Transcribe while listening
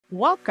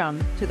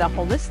Welcome to the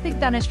Holistic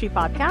Dentistry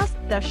Podcast,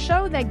 the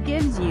show that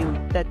gives you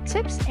the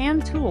tips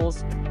and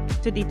tools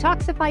to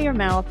detoxify your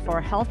mouth for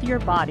a healthier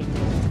body.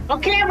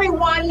 Okay,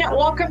 everyone,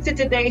 welcome to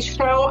today's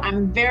show.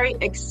 I'm very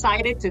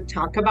excited to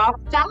talk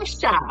about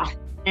fascia.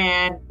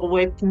 And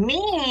with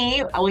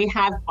me, we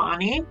have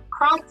Bonnie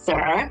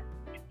Crotzer.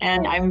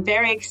 And I'm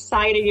very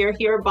excited you're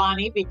here,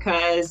 Bonnie,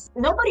 because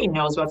nobody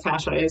knows what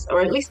fascia is, or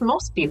at least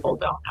most people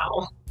don't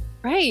know.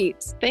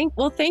 Right.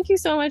 Thank you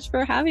so much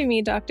for having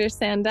me, Dr.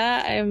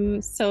 Sanda.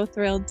 I'm so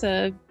thrilled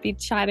to be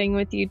chatting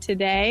with you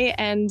today.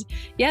 And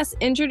yes,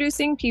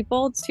 introducing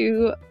people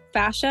to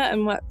fascia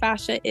and what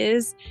fascia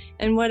is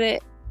and what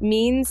it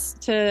means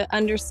to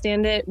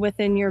understand it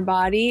within your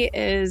body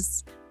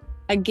is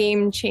a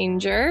game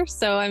changer.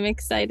 So I'm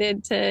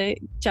excited to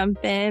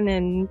jump in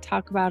and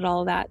talk about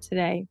all that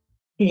today.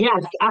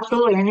 Yes,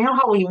 absolutely. And you know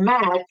how we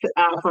met,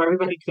 for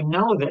everybody to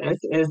know this,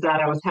 is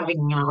that I was having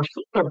a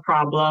shoulder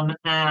problem.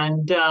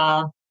 And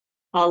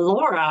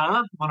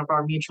Laura, one of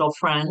our mutual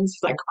friends,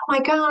 like, oh my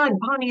God,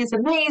 Bonnie is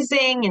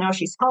amazing. You know,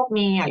 she's helped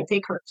me. I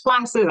take her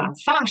classes on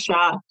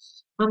fascia.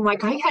 I'm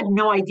like, I had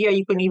no idea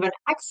you can even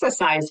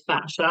exercise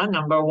fascia,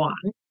 number one.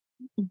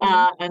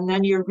 And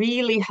then you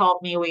really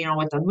helped me, you know,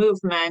 with the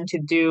movement to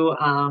do,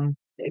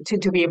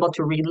 to be able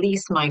to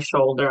release my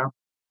shoulder.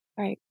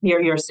 Right.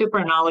 You're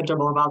super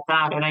knowledgeable about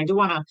that. And I do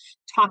want to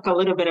talk a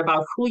little bit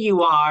about who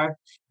you are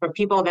for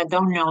people that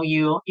don't know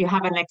you. You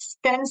have an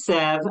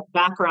extensive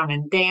background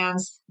in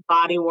dance,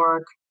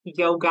 bodywork,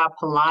 yoga,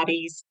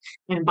 Pilates,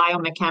 and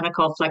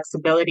biomechanical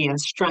flexibility and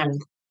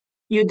strength.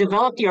 You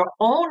developed your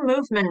own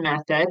movement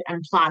method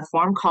and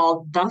platform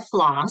called The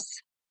Floss.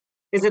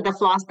 Is it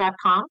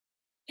thefloss.com?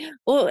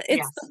 Well,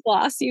 it's The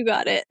Floss. You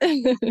got it.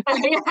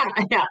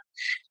 Yeah.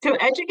 To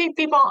educate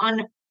people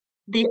on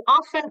the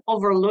often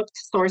overlooked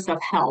source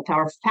of health,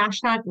 our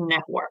fascia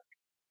network.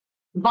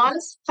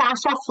 Bonnie's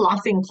fascia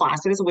flossing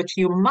classes, which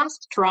you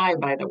must try,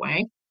 by the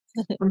way,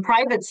 and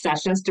private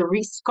sessions to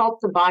resculpt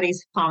the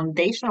body's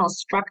foundational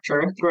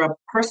structure through a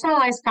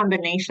personalized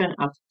combination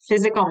of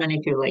physical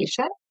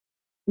manipulation,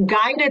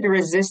 guided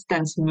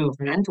resistance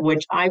movement,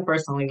 which I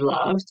personally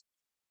loved,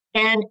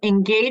 and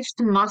engaged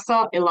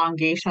muscle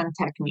elongation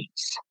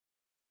techniques.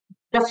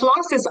 The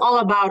floss is all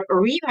about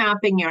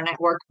remapping your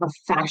network of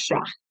fascia.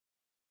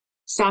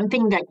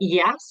 Something that,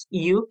 yes,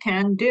 you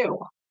can do.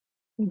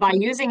 By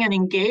using an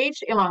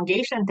engaged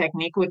elongation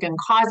technique, we can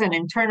cause an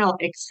internal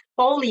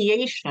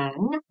exfoliation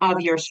of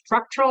your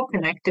structural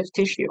connective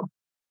tissue.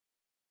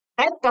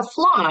 At The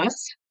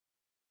Floss,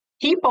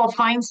 people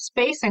find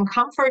space and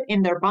comfort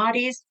in their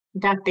bodies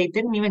that they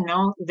didn't even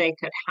know they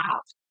could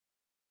have.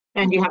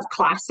 And you have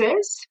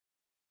classes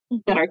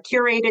that are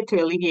curated to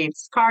alleviate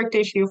scar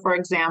tissue, for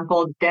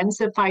example,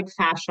 densified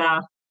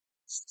fascia,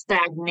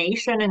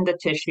 stagnation in the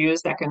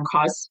tissues that can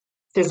cause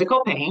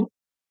physical pain.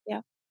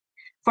 Yeah.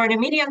 For an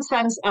immediate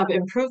sense of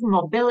improved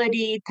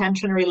mobility,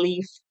 tension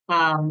relief,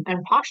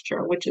 and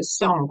posture, which is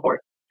so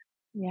important.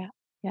 Yeah.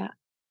 So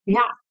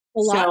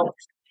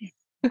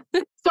tell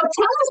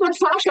us what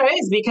fascia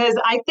is, because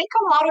I think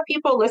a lot of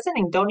people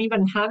listening don't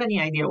even have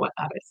any idea what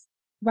that is.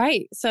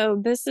 Right.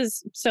 So this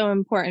is so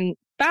important.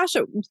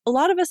 Fascia, a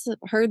lot of us have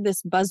heard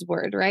this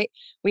buzzword, right?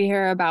 We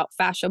hear about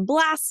fascia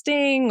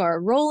blasting or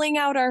rolling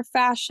out our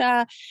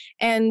fascia.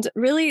 And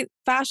really,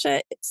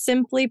 fascia,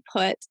 simply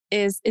put,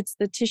 it's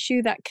the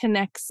tissue that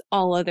connects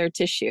all other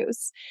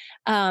tissues.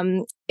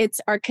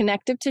 It's our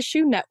connective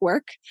tissue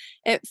network.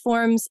 It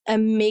forms a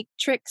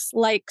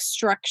matrix-like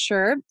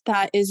structure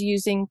that is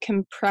using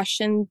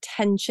compression,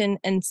 tension,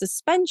 and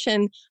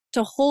suspension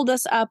to hold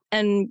us up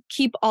and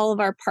keep all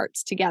of our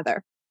parts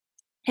together.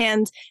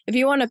 And if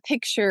you want to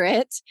picture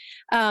it,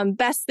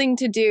 best thing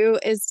to do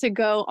is to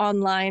go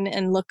online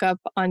and look up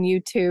on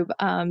YouTube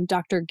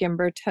Dr.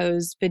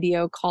 Gimberto's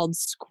video called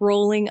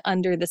Scrolling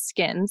Under the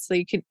Skin. So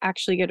you can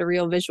actually get a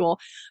real visual,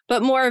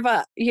 but more of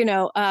a,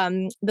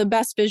 the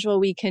best visual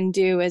we can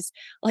do is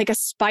like a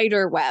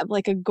spider web,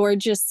 like a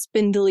gorgeous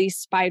spindly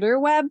spider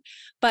web.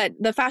 But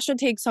the fascia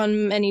takes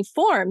on many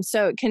forms.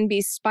 So it can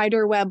be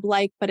spider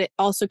web-like, but it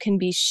also can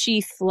be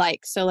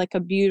sheath-like. So like a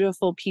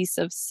beautiful piece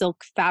of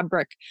silk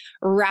fabric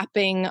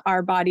wrapping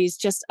our bodies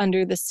just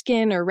under the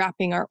skin or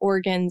wrapping our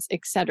organs,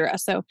 etc.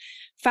 So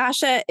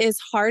fascia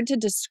is hard to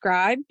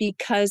describe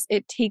because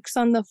it takes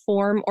on the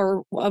form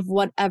or of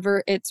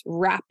whatever it's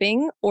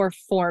wrapping or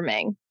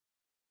forming.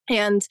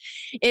 And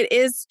it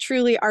is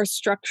truly our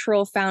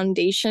structural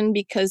foundation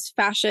because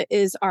fascia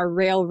is our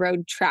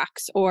railroad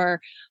tracks or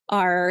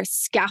our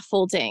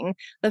scaffolding.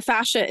 The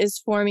fascia is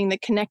forming, the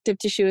connective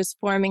tissue is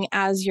forming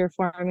as you're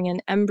forming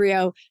an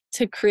embryo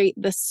to create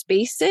the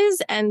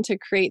spaces and to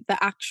create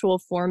the actual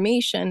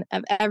formation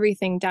of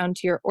everything down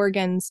to your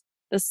organs,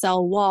 the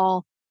cell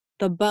wall,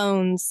 the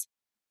bones.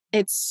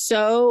 It's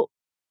so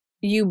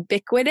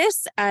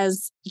ubiquitous,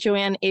 as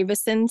Joanne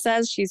Avison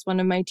says. She's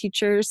one of my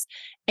teachers,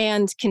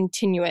 and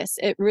continuous.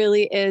 It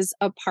really is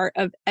a part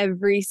of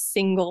every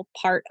single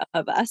part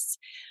of us.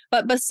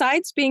 But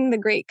besides being the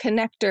great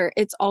connector,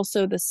 it's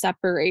also the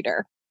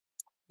separator.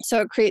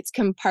 So it creates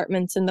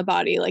compartments in the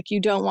body. Like you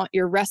don't want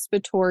your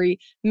respiratory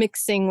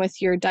mixing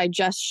with your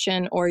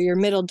digestion or your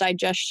middle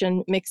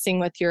digestion mixing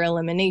with your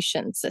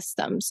elimination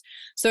systems.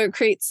 So it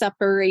creates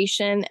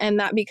separation. And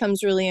that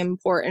becomes really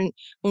important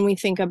when we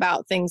think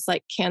about things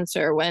like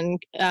cancer. When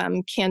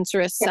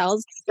cancerous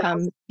cells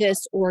become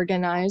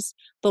disorganized,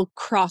 they'll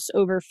cross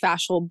over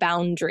fascial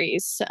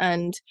boundaries.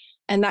 And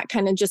that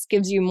kind of just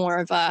gives you more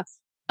of a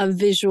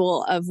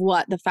visual of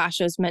what the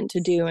fascia is meant to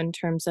do in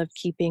terms of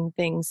keeping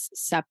things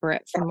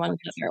separate from one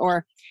another.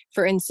 Or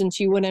for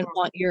instance, you wouldn't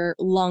want your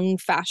lung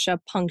fascia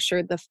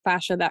punctured, the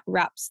fascia that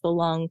wraps the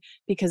lung,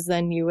 because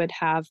then you would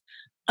have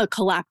a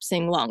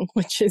collapsing lung,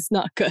 which is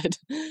not good.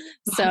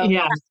 So,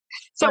 yeah.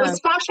 So is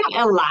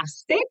fascia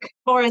elastic,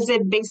 or is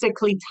it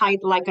basically tight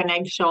like an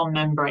eggshell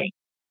membrane?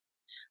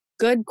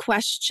 Good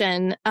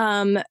question.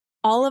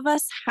 All of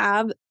us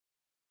have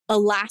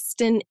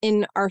elastin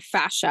in our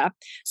fascia.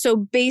 So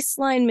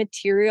baseline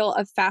material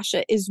of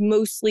fascia is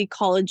mostly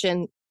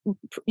collagen,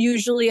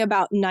 usually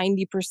about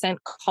 90%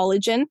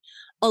 collagen,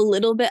 a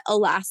little bit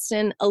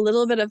elastin, a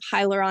little bit of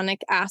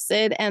hyaluronic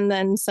acid, and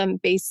then some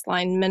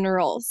baseline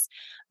minerals.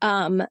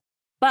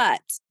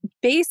 But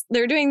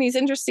they're doing these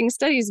interesting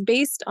studies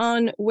based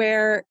on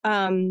where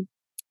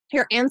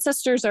your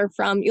ancestors are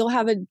from, you'll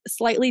have a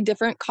slightly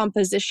different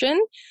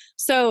composition.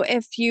 So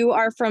if you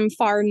are from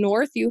far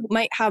north, you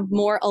might have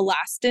more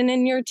elastin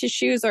in your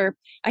tissues, or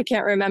I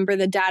can't remember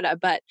the data,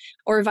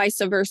 or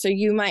vice versa.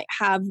 You might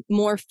have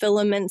more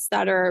filaments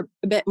that are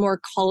a bit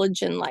more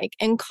collagen-like.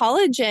 And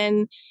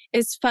collagen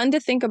is fun to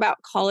think about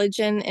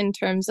collagen in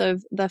terms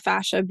of the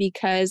fascia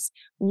because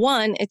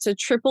one, it's a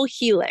triple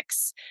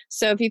helix.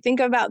 So if you think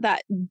about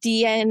that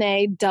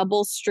DNA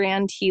double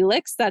strand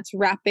helix that's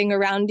wrapping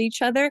around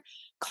each other,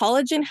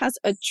 collagen has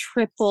a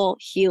triple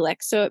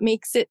helix, so it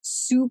makes it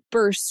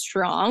super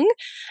strong.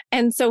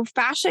 And so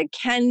fascia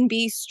can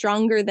be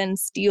stronger than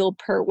steel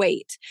per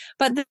weight.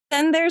 But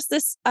then there's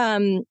this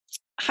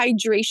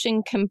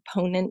hydration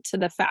component to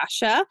the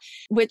fascia,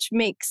 which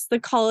makes the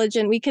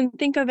collagen, we can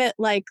think of it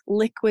like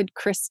liquid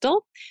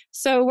crystal.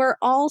 So we're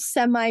all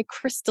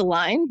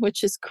semi-crystalline,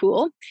 which is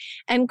cool.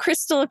 And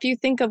crystal, if you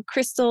think of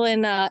crystal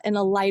in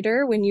a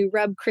lighter, when you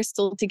rub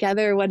crystal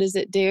together, what does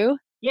it do?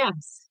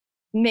 Yes.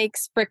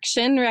 Makes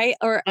friction, right?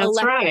 Or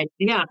that's right.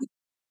 Yeah.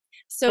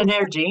 So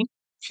energy,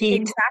 heat.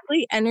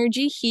 Exactly.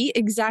 Energy, heat.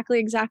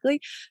 Exactly.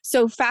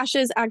 So fascia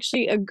is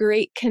actually a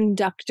great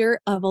conductor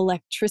of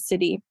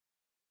electricity.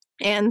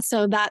 And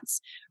so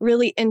that's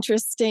really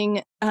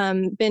interesting,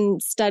 been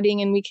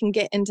studying, and we can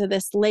get into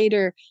this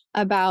later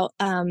about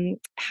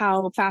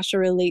how fascia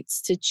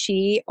relates to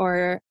qi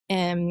or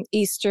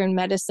Eastern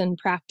medicine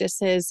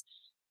practices.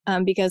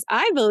 Because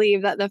I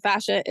believe that the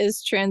fascia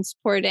is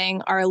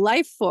transporting our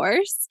life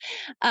force.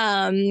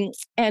 And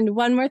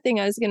one more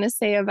thing I was going to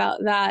say about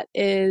that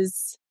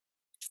is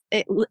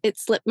it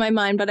slipped my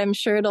mind, but I'm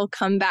sure it'll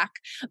come back.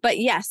 But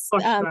yes,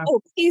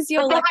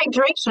 piezoelectric.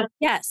 Hydration.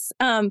 Yes,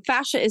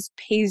 fascia is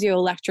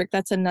piezoelectric.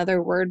 That's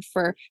another word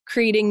for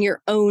creating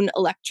your own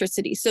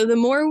electricity. So the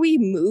more we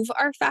move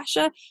our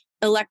fascia,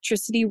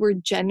 electricity we're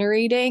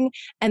generating,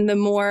 and the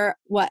more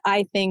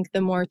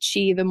the more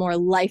qi, the more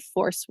life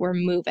force we're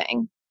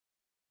moving.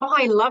 Oh,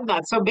 I love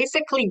that. So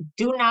basically,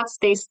 do not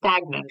stay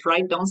stagnant,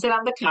 right? Don't sit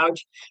on the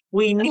couch.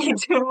 We need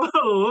to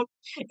move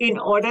in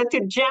order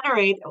to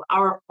generate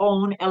our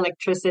own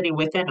electricity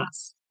within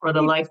us or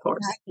the life force.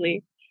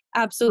 Exactly.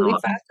 Absolutely.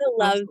 Fascia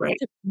loves to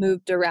be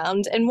moved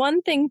around. And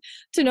one thing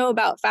to know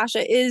about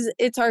fascia is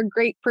it's our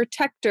great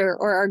protector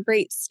or our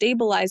great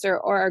stabilizer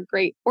or our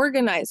great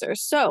organizer.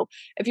 So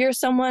if you're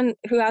someone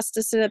who has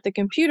to sit at the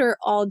computer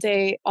all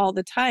day, all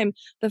the time,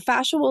 the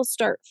fascia will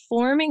start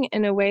forming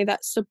in a way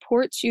that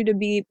supports you to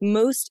be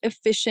most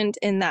efficient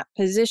in that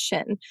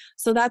position.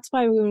 So that's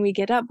why when we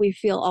get up, we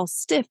feel all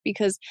stiff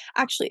because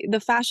actually the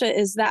fascia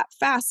is that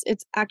fast.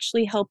 It's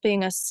actually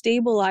helping us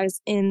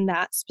stabilize in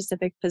that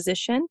specific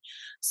position.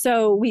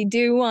 So we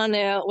do want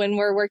to, when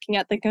we're working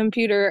at the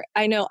computer,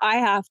 I know I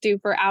have to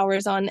for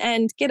hours on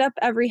end, get up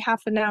every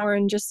half an hour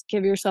and just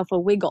give yourself a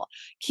wiggle.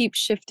 Keep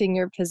shifting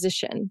your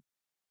position.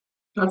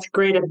 That's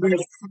great advice.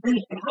 I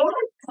want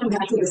to come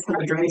back to this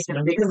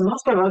hydration because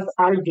most of us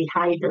are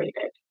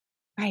dehydrated.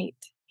 Right.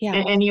 Yeah.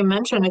 And you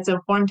mentioned it's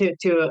important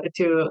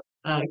to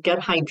get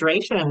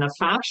hydration in the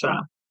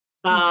fascia.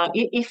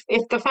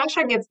 If the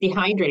fascia gets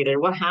dehydrated,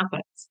 what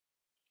happens?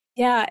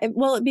 Yeah,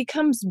 it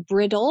becomes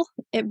brittle.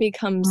 It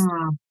becomes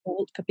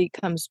old, it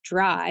becomes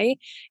dry,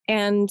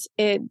 and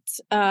it's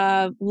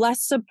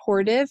less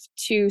supportive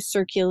to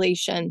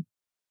circulation.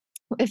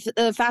 If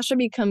the fascia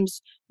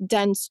becomes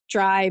dense,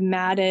 dry,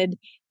 matted,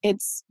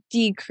 it's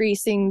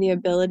decreasing the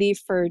ability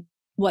for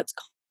what's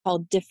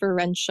called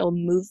differential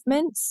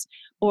movements,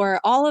 or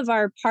all of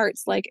our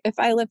parts. Like if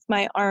I lift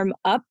my arm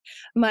up,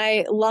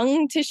 my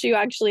lung tissue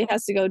actually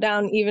has to go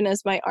down even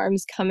as my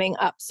arm's coming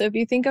up. So if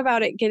you think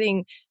about it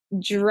getting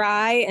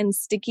dry and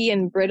sticky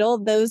and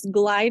brittle, those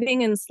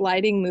gliding and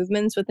sliding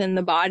movements within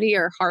the body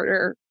are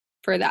harder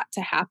for that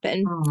to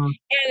happen.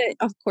 And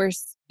of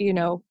course,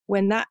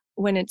 when that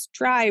when it's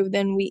dry,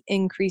 then we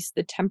increase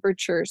the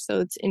temperature. So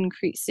it's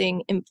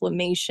increasing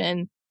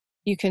inflammation.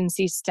 You can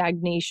see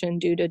stagnation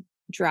due to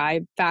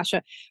dry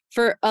fascia.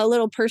 For a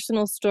little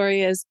personal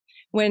story is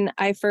when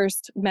I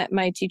first met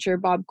my teacher,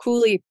 Bob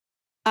Cooley,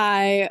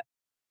 I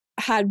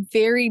had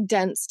very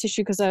dense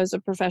tissue because I was a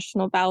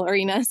professional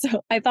ballerina.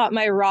 So I thought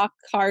my rock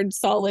hard,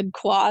 solid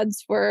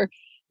quads were,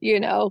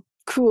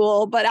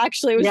 cool, but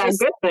actually it was just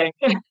good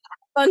thing.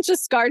 a bunch of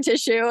scar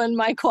tissue in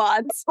my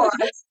quads.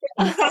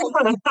 And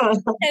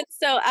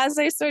so as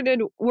I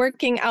started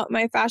working out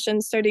my fascia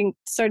and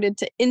started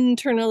to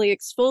internally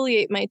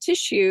exfoliate my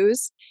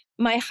tissues,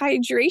 my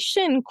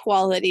hydration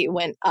quality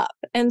went up.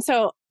 And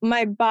so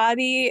my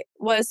body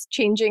was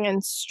changing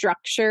in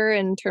structure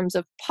in terms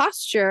of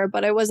posture,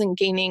 but I wasn't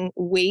gaining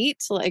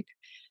weight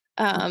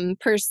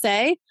per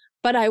se,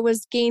 but I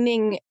was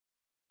gaining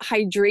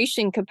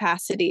hydration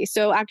capacity.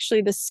 So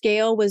actually the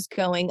scale was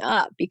going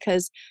up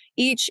because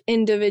each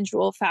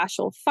individual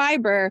fascial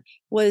fiber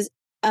was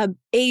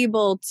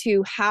able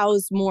to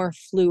house more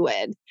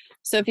fluid.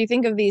 So if you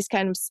think of these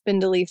kind of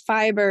spindly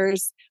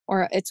fibers,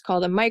 or it's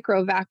called a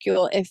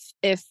microvacuole,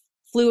 if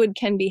fluid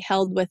can be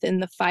held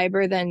within the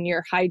fiber, then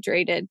you're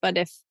hydrated. But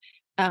if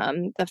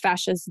the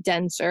fascia is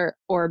dense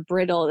or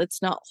brittle,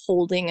 it's not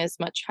holding as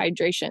much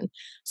hydration.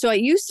 So I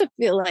used to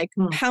feel like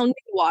pounding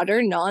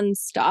water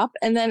nonstop.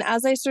 And then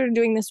as I started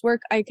doing this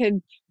work, I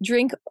could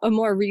drink a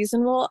more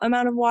reasonable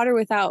amount of water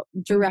without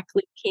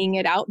directly peeing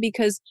it out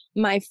because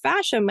my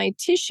fascia, my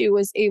tissue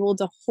was able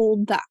to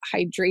hold that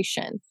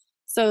hydration.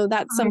 So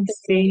that's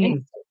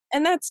something.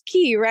 And that's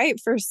key, right?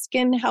 For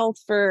skin health,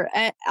 for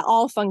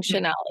all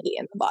functionality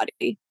in the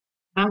body.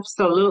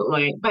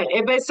 Absolutely. But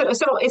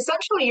so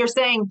essentially you're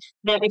saying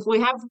that if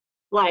we have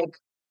like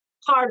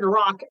hard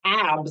rock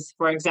abs,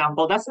 for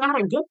example, that's not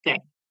a good thing,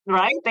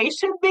 right? They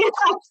should be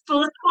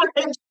fluid.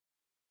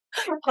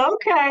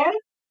 Okay.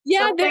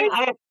 Yeah,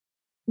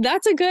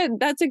 that's a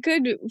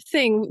good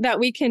thing that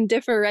we can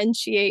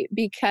differentiate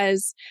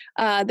because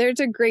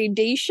there's a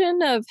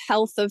gradation of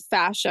health of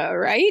fascia,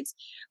 right?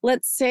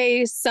 Let's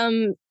say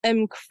some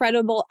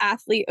incredible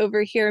athlete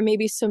over here,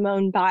 maybe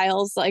Simone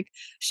Biles, like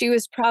she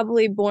was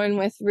probably born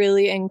with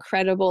really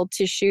incredible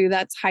tissue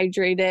that's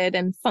hydrated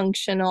and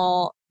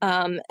functional.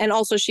 And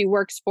also she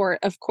works for it,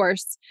 of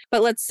course.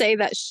 But let's say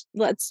that,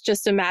 let's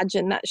just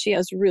imagine that she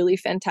has really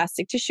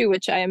fantastic tissue,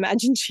 which I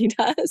imagine she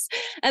does.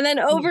 And then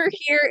over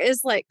here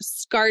is like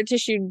scar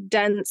tissue,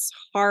 dense,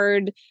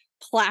 hard,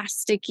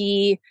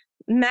 plasticky,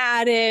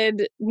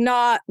 matted,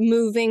 not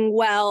moving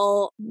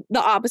well,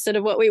 the opposite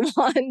of what we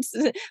want.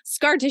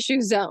 Scar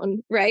tissue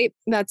zone, right?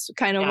 That's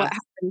kind of what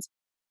happens.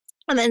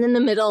 And then in the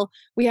middle,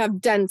 we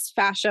have dense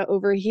fascia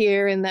over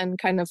here, and then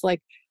kind of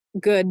like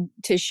good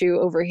tissue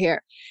over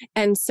here.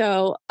 And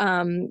so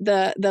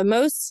the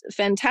most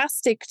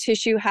fantastic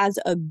tissue has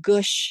a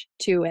gush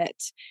to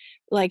it.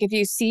 Like if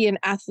you see an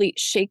athlete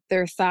shake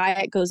their thigh,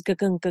 it goes gunk,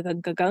 gunk,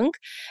 gunk, gunk.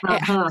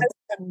 It has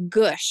a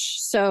gush.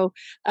 So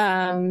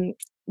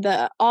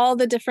all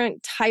the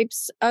different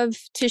types of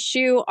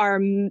tissue are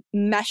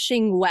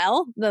meshing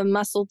well. The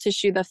muscle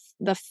tissue,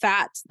 the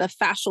fat, the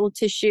fascial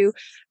tissue,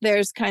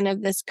 there's kind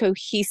of this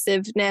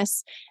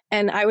cohesiveness.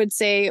 And I would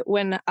say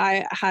when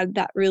I had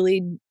that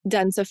really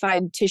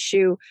densified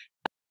tissue,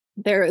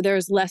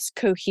 there's less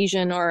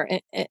cohesion, or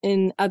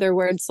in other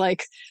words,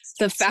 like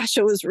the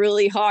fascia was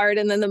really hard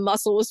and then the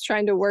muscle was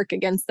trying to work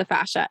against the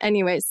fascia.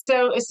 Anyways.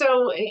 So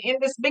in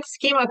this big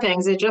scheme of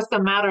things, it's just a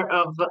matter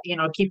of,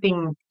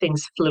 keeping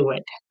things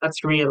fluid.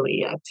 That's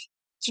really it.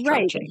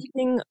 Right.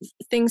 Keeping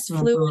things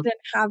fluid and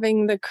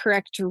having the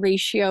correct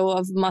ratio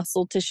of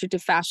muscle tissue to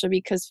fascia,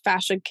 because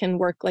fascia can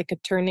work like a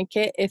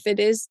tourniquet if it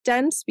is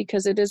dense,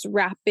 because it is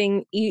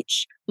wrapping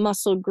each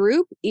muscle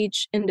group,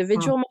 each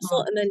individual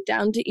muscle, and then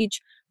down to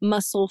each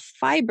muscle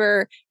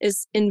fiber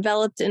is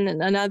enveloped in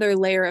another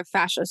layer of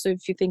fascia. So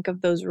if you think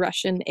of those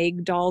Russian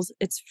egg dolls,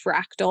 it's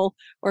fractal.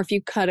 Or if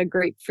you cut a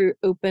grapefruit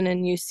open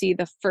and you see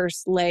the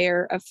first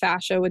layer of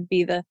fascia would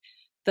be the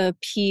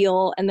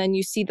peel, and then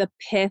you see the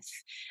pith,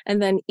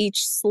 and then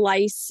each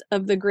slice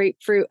of the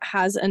grapefruit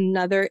has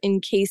another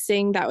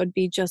encasing that would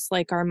be just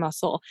like our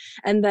muscle.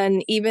 And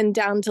then even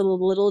down to the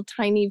little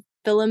tiny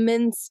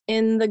filaments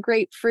in the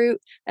grapefruit,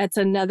 that's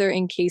another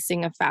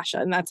encasing of fascia,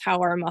 and that's how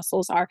our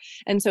muscles are.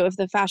 And so if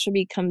the fascia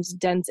becomes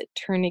dense, it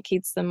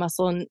tourniquets the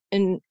muscle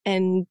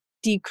and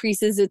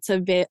decreases its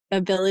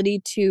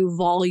ability to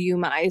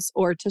volumize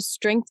or to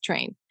strength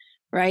train.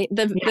 Right?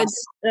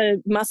 The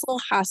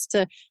muscle has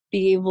to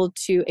be able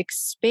to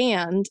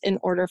expand in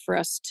order for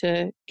us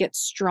to get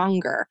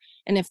stronger.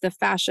 And if the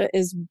fascia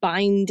is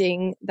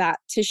binding that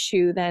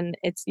tissue, then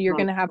you're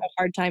going to have a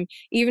hard time.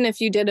 Even if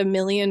you did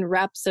 1,000,000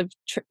 reps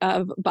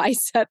of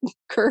bicep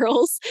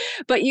curls,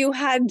 but you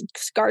had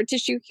scar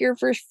tissue here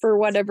for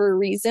whatever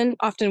reason.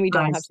 Often we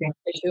don't have scar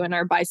tissue in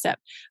our bicep,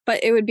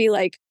 but it would be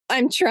like,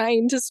 I'm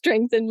trying to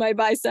strengthen my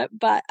bicep,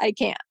 but I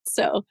can't.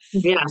 So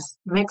yes,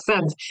 makes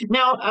sense.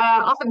 Now,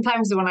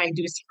 oftentimes when I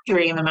do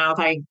surgery in the mouth,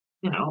 I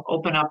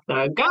open up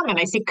the gum and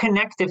I see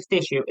connective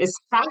tissue. Is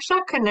fascia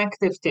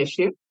connective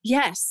tissue?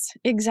 Yes,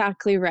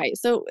 exactly right.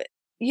 So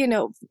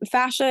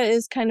fascia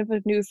is kind of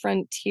a new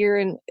frontier,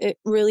 and it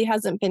really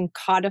hasn't been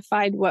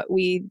codified what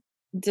we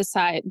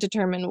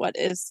determine what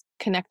is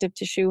connective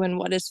tissue and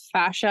what is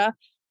fascia,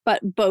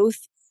 but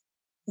both,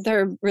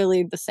 they're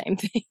really the same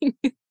thing.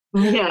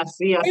 Yes,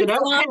 they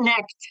all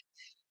connect.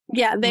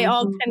 Yeah, they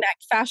all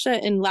connect.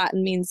 Fascia in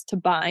Latin means to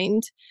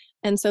bind.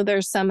 And so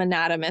there's some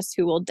anatomists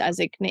who will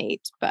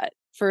designate, but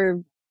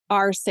for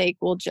our sake,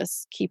 we'll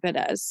just keep it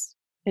as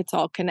it's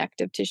all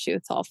connective tissue.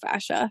 It's all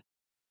fascia.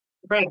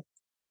 Right.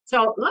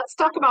 So let's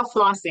talk about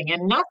flossing,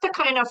 and not the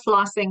kind of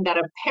flossing that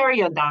a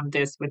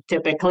periodontist would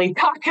typically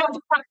talk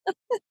about,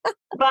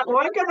 but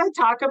we're going to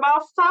talk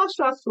about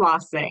fascia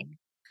flossing.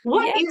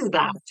 What is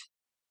that?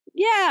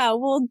 Yeah,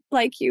 well,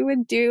 like you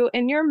would do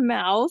in your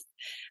mouth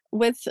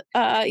with,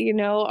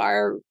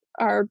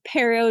 our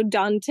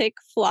periodontic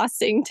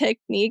flossing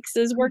techniques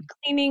is we're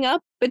cleaning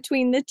up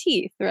between the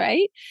teeth,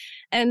 right?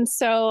 And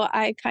so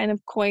I kind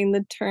of coined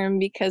the term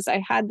because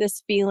I had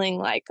this feeling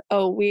like,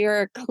 oh, we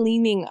are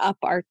cleaning up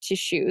our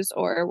tissues,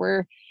 or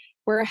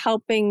we're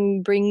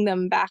helping bring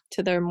them back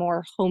to their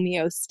more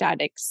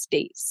homeostatic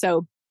state.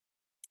 So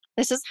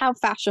this is how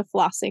fascia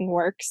flossing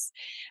works.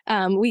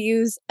 We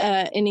use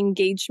an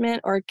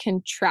engagement or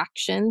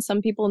contraction.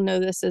 Some people know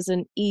this as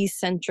an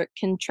eccentric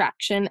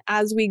contraction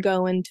as we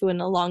go into an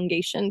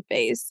elongation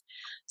phase.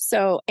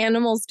 So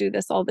animals do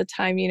this all the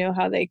time. You know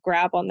how they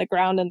grab on the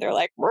ground and they're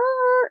like,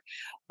 "Rrr!"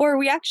 Or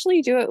we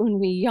actually do it when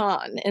we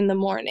yawn in the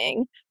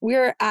morning.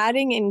 We're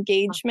adding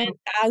engagement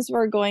as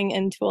we're going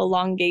into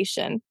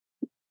elongation.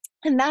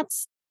 And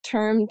that's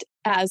termed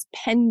as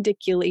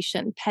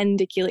pendiculation.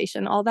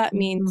 Pendiculation. All that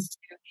means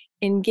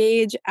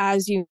engage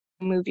as you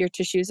move your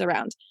tissues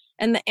around.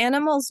 And the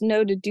animals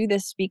know to do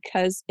this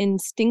because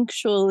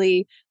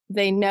instinctually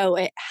they know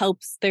it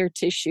helps their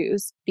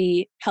tissues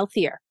be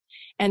healthier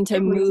and to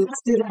move.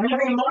 Do that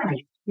every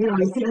morning.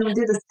 You see them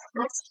do this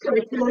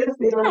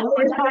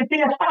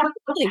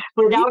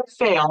without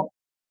fail.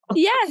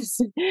 Yes.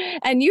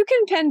 And you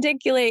can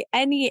pendiculate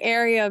any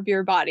area of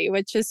your body,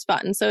 which is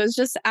fun. So it's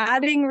just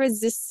adding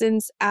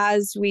resistance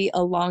as we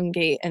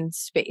elongate and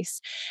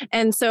space.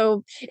 And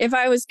so if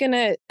I was going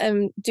to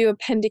do a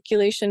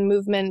pendiculation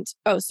movement,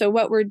 so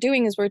what we're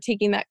doing is we're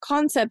taking that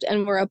concept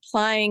and we're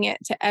applying it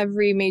to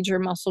every major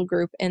muscle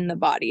group in the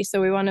body.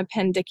 So we want to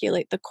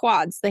pendiculate the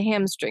quads, the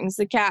hamstrings,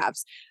 the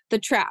calves, the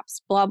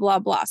traps, blah, blah,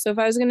 blah. So if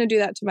I was going to do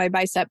that to my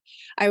bicep,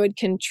 I would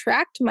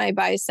contract my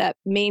bicep,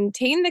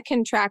 maintain the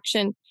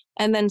contraction,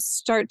 and then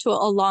start to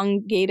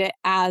elongate it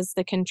as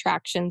the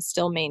contraction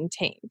still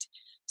maintained.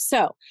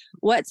 So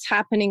what's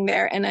happening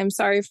there? And I'm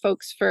sorry,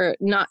 folks, for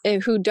not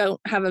who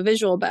don't have a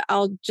visual, but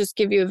I'll just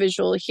give you a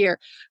visual here.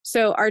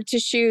 So our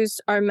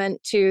tissues are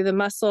meant to, the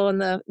muscle and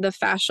the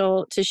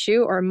fascial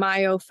tissue, or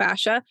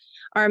myofascia,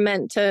 are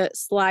meant to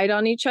slide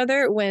on each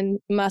other when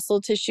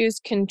muscle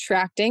tissues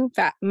contracting,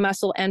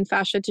 muscle and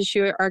fascia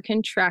tissue are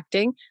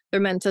contracting.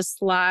 They're meant to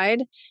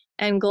slide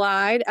and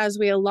glide. As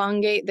we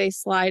elongate, they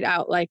slide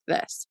out like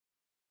this.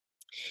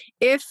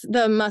 If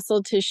the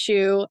muscle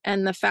tissue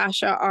and the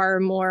fascia are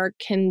more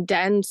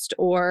condensed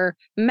or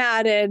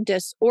matted,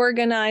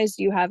 disorganized,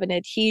 you have an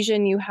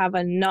adhesion, you have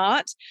a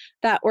knot,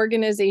 that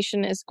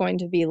organization is going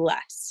to be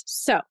less.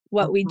 So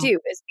what we do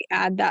is we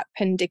add that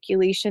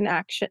pendiculation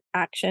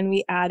action,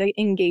 we add an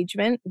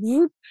engagement,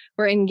 we're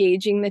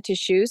engaging the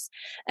tissues.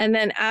 And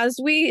then as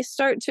we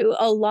start to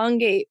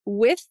elongate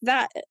with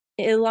that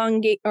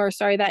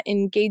that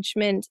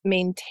engagement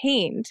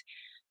maintained,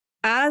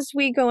 as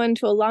we go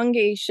into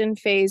elongation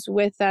phase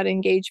with that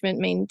engagement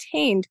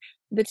maintained,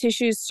 the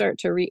tissues start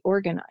to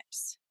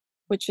reorganize,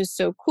 which is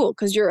so cool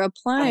because you're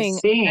applying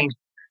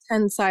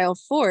tensile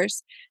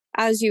force.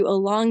 As you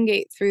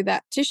elongate through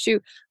that tissue,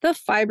 the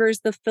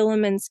fibers, the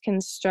filaments can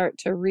start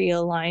to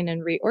realign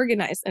and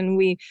reorganize. And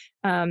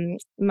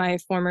my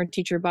former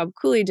teacher, Bob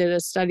Cooley, did a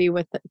study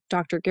with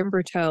Dr.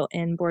 Gimberto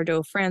in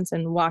Bordeaux, France,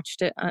 and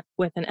watched it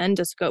with an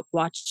endoscope,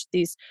 watched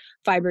these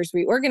fibers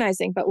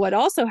reorganizing. But what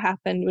also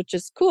happened, which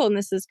is cool, and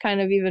this is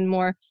kind of even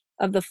more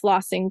of the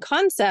flossing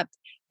concept,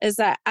 is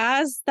that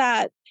as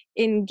that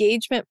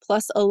engagement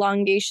plus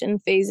elongation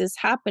phase is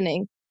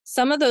happening,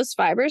 some of those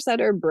fibers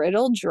that are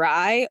brittle,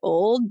 dry,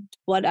 old,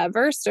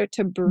 whatever, start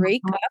to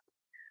break up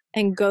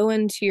and go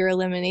into your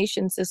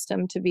elimination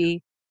system to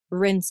be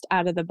rinsed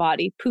out of the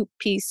body, poop,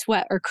 pee,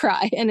 sweat, or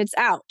cry, and it's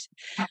out.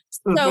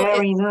 So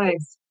very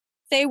nice.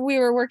 Say we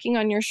were working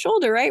on your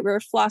shoulder, right? We were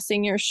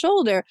flossing your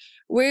shoulder.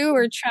 We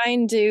were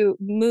trying to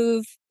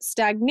move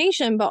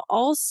stagnation, but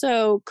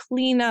also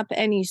clean up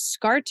any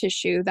scar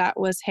tissue that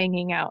was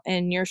hanging out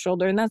in your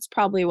shoulder. And that's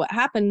probably what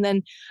happened.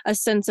 Then a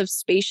sense of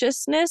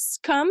spaciousness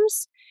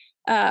comes.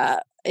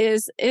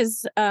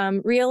 Is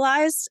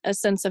realized, a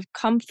sense of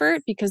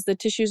comfort because the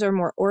tissues are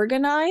more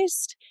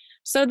organized.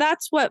 So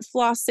that's what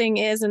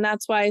flossing is. And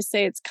that's why I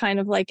say it's kind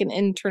of like an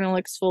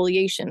internal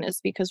exfoliation,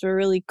 is because we're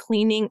really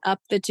cleaning up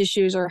the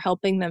tissues or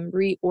helping them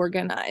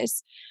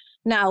reorganize.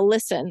 Now,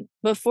 listen,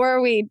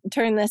 before we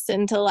turn this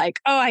into like,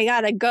 oh, I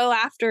got to go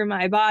after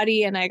my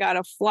body and I got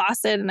to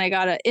floss it and I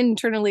got to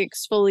internally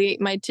exfoliate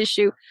my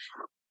tissue,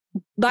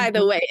 By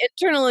the way,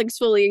 internal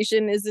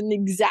exfoliation isn't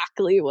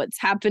exactly what's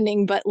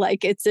happening, but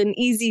like it's an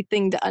easy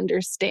thing to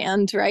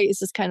understand, right? It's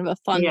just kind of a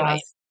fun way to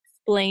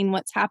explain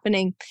what's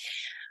happening.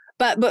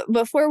 But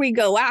before we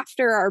go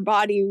after our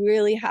body, we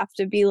really have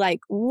to be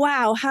like,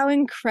 wow, how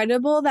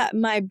incredible that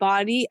my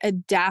body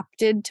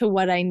adapted to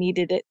what I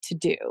needed it to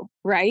do,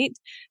 right?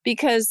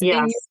 Because in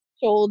your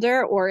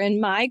shoulder or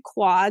in my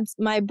quads,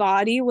 my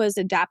body was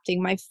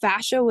adapting. My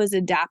fascia was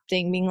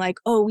adapting, being like,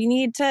 oh, we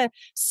need to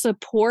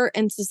support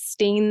and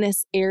sustain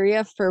this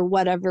area for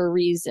whatever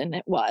reason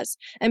it was.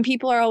 And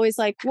people are always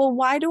like, well,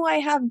 why do I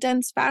have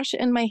dense fascia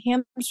in my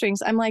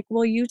hamstrings? I'm like,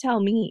 well, you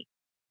tell me.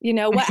 You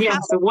know, what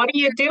happened? So what are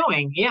you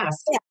doing?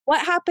 Yes.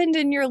 What happened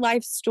in your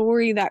life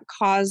story that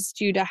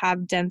caused you to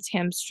have dense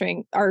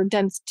hamstring or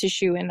dense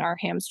tissue in our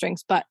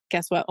hamstrings? But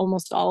guess what?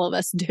 Almost all of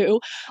us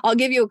do. I'll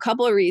give you a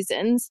couple of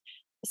reasons.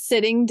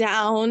 Sitting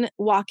down,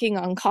 walking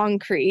on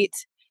concrete,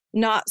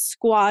 not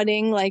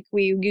squatting like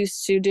we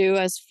used to do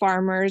as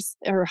farmers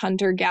or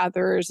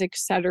hunter-gatherers,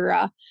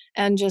 etc.,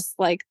 and just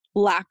like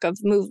lack of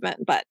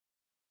movement. But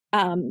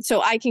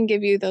so I can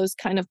give you those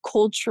kind of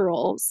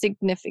cultural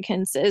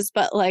significances,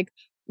 but like,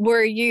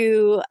 were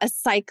you a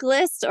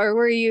cyclist or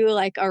were you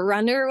like a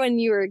runner when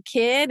you were a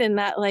kid and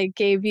that like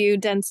gave you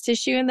dense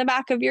tissue in the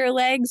back of your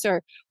legs?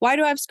 Or why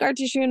do I have scar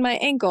tissue in my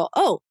ankle?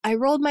 Oh, I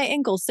rolled my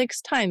ankle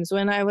 6 times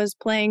when I was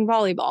playing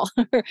volleyball,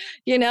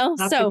 you know?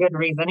 That's a good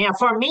reason. Yeah.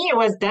 For me, it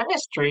was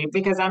dentistry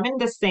because I'm in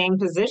the same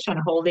position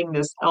holding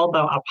this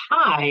elbow up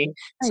high.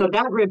 So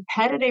that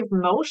repetitive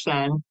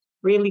motion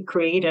really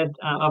created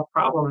a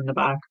problem in the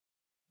back.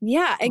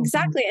 Yeah,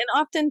 exactly.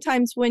 And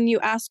oftentimes when you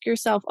ask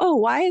yourself, oh,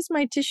 why is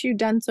my tissue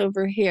dense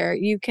over here?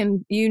 You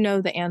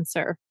know the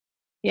answer.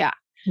 Yeah.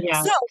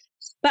 Yeah. So,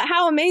 but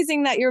how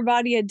amazing that your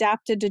body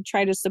adapted to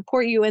try to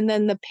support you. And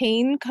then the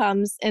pain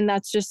comes and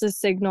that's just a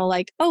signal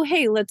like, oh,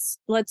 hey, let's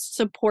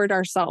support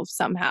ourselves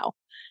somehow.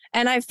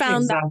 And I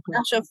found that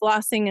fascia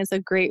flossing is a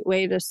great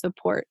way to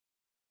support.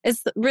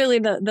 It's really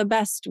the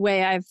best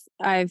way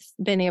I've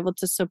been able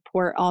to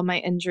support all my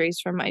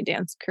injuries from my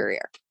dance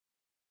career.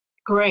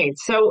 Great.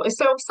 So if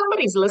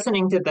somebody's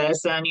listening to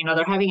this and, you know,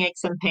 they're having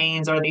aches and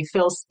pains or they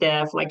feel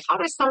stiff, like how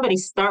does somebody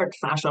start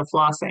fascia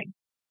flossing?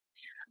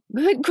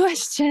 Good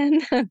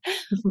question.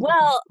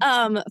 Well,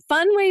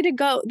 fun way to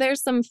go.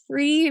 There's some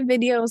free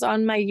videos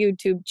on my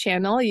YouTube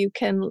channel. You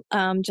can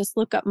just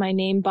look up my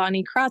name,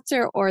 Bonnie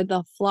Crotzer, or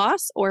The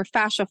Floss, or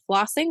Fascia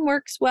Flossing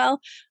works well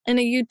in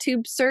a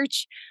YouTube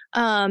search.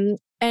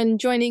 And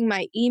joining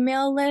my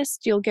email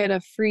list, you'll get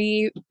a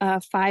free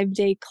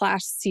 5-day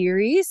class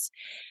series.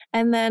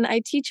 And then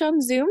I teach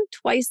on Zoom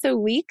twice a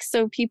week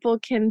so people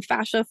can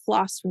fascia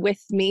floss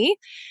with me.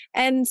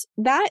 And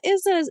that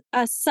is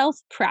a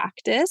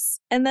self-practice.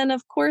 And then,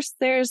 of course,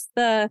 there's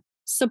the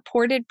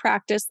supported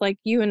practice like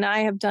you and I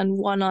have done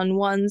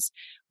one-on-ones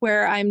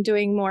where I'm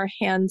doing more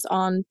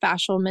hands-on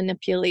fascial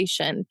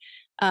manipulation,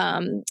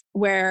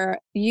 where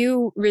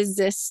you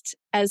resist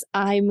as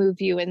I move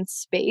you in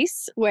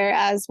space,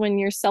 whereas when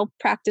you're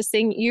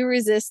self-practicing, you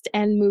resist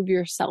and move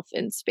yourself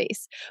in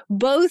space.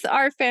 Both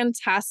are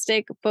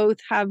fantastic. Both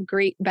have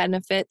great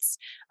benefits.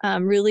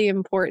 Really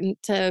important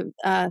to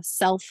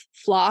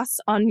self-floss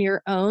on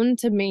your own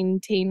to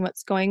maintain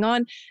what's going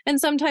on. And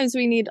sometimes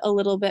we need a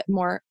little bit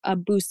more a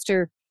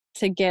booster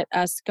to get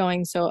us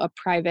going. So a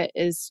private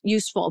is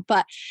useful.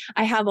 But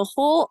I have a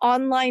whole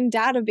online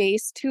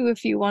database too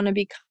if you want to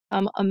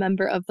become a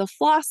member of the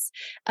Floss.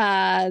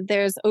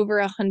 There's over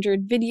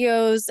 100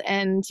 videos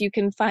and you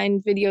can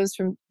find videos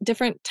from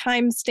different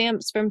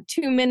timestamps from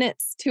 2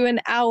 minutes to an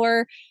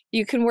hour.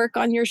 You can work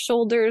on your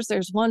shoulders.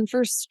 There's one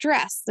for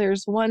stress.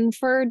 There's one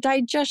for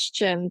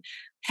digestion,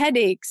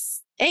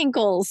 headaches,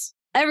 ankles,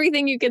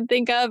 everything you can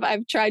think of.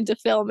 I've tried to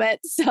film it.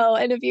 So,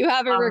 and if you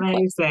have a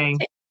request,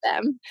 take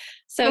them.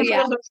 So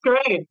yeah. That's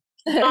great.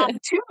 2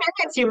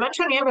 minutes, you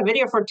mentioned you have a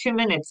video for 2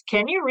 minutes.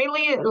 Can you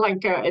really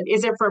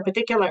is it for a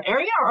particular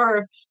area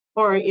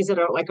or is it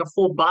like a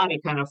full body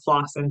kind of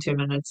floss in 2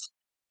 minutes?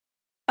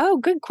 Oh,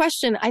 good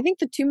question. I think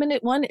the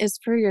 2-minute one is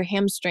for your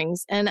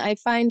hamstrings. And I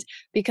find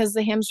because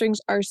the hamstrings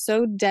are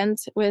so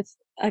dense with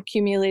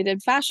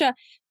accumulated fascia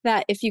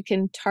that if you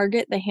can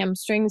target the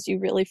hamstrings, you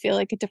really feel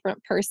like a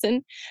different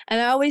person. And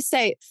I always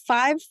say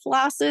 5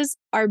 flosses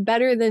are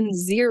better than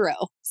 0.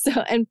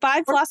 And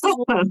 5 flosses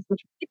will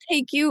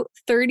take you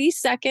 30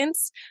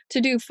 seconds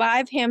to do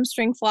 5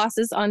 hamstring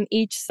flosses on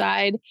each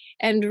side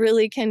and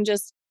really can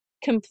just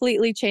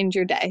completely change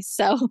your day.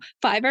 So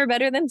 5 are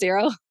better than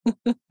 0.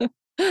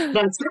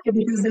 That's right,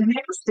 because the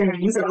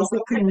hamstrings are also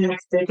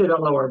connected to the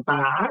lower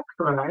back,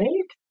 right?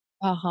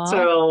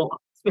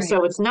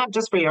 So it's not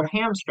just for your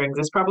hamstrings.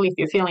 It's probably if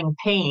you're feeling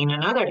pain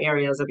in other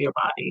areas of your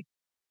body.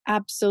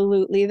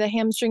 Absolutely. The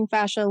hamstring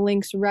fascia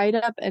links right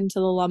up into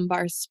the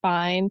lumbar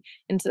spine,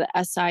 into the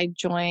SI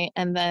joint,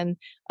 and then,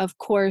 of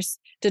course,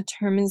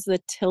 determines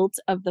the tilt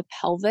of the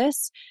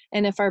pelvis.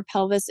 And if our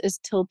pelvis is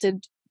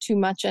tilted too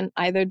much in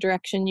either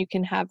direction, you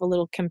can have a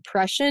little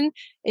compression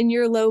in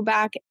your low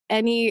back.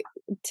 Any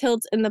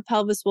tilt in the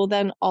pelvis will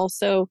then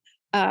also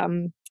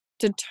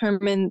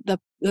determine the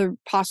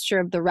posture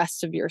of the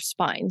rest of your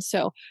spine.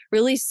 So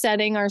really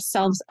setting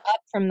ourselves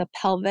up from the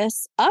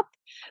pelvis up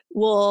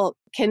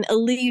can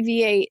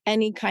alleviate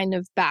any kind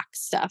of back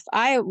stuff.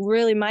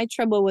 My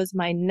trouble was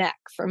my neck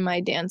from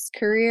my dance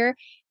career,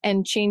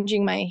 and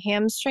changing my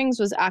hamstrings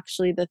was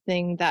actually the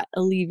thing that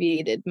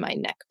alleviated my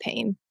neck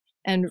pain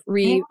and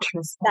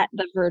reset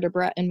the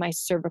vertebra in my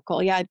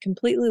cervical. Yeah, I'd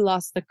completely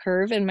lost the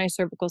curve in my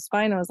cervical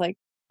spine. I was like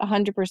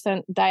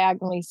 100%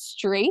 diagonally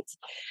straight,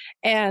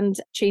 and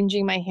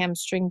changing my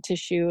hamstring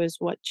tissue is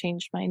what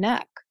changed my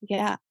neck.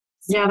 Yeah.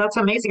 Yeah, that's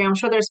amazing. I'm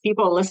sure there's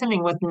people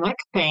listening with neck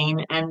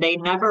pain and they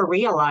never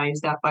realize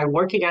that by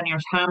working on your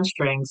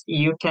hamstrings,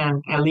 you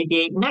can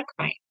alleviate neck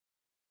pain.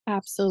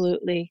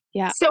 Absolutely.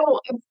 Yeah. So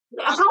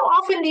how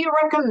often do you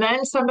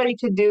recommend somebody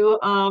to do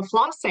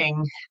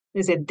flossing?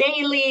 Is it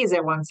daily? Is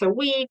it once a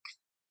week?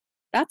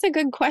 That's a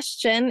good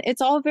question.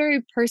 It's all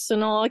very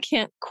personal. I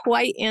can't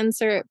quite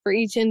answer it for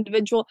each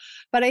individual,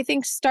 but I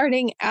think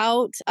starting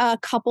out a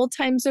couple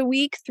times a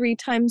week, 3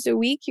 times a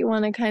week, you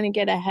want to kind of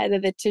get ahead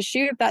of the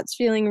tissue. If that's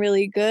feeling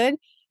really good,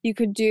 you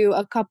could do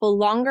a couple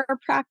longer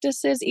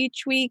practices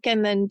each week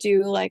and then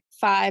do like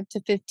 5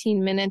 to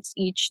 15 minutes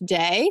each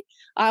day.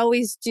 I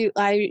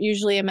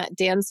usually am at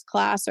dance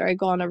class or I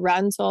go on a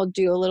run, so I'll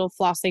do a little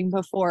flossing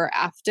before or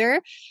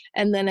after.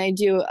 And then I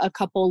do a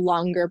couple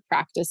longer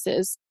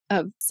practices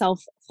of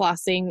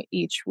self-flossing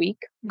each week.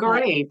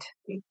 Great.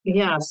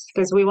 Yes,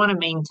 because we want to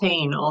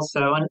maintain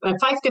also. And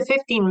 5 to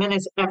 15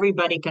 minutes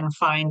everybody can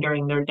find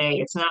during their day.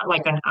 It's not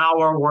like an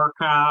hour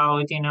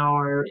workout,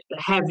 or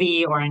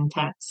heavy or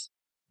intense.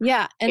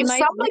 Yeah. And if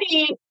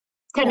somebody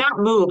cannot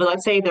move,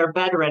 let's say they're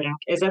bedridden,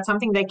 is that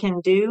something they can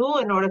do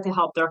in order to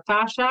help their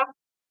fascia?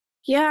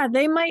 Yeah,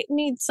 they might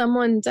need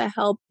someone to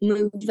help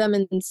move them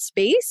in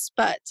space,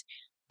 but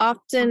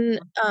often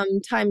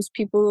times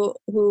people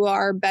who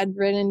are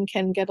bedridden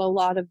can get a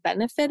lot of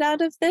benefit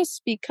out of this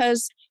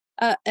because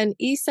an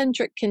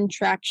eccentric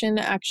contraction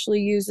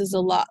actually uses a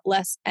lot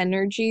less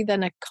energy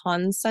than a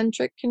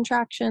concentric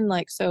contraction.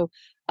 Like, so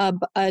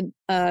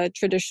a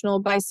traditional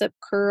bicep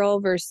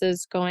curl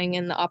versus going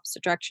in the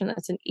opposite direction,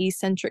 that's an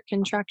eccentric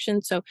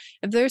contraction. So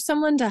if there's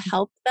someone to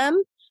help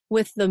them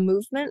with the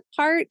movement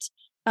part,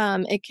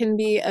 it can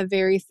be a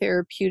very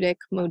therapeutic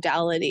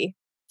modality,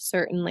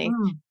 certainly.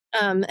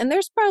 And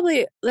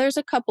there's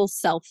a couple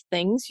self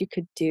things you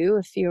could do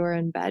if you were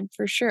in bed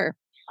for sure.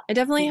 I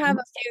definitely have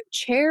a few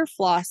chair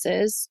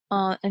flosses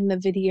in the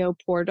video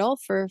portal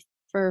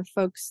for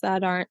folks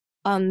that aren't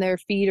on their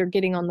feet or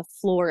getting on the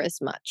floor as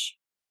much.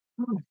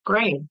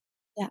 Great.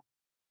 Yeah.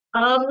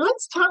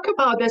 Let's talk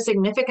about the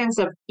significance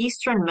of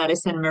Eastern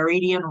medicine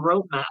meridian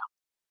roadmap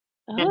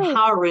and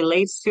how it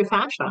relates to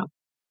fascia.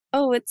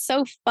 Oh, it's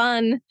so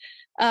fun.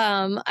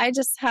 I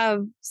just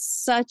have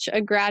such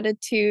a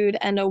gratitude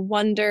and a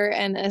wonder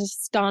and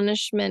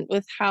astonishment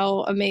with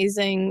how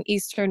amazing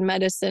Eastern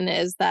medicine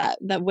is, that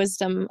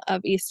wisdom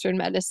of Eastern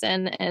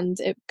medicine. And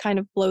it kind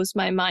of blows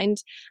my mind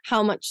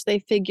how much they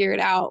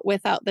figured out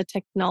without the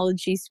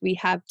technologies we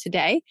have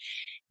today.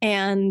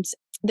 And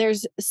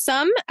there's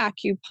some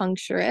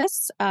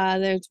acupuncturists.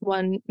 There's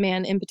one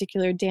man in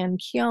particular, Dan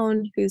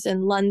Keown, who's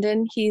in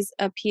London. He's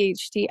a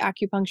PhD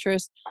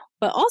acupuncturist,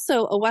 but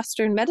also a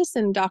Western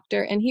medicine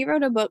doctor. And he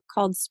wrote a book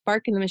called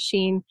Spark in the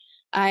Machine.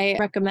 I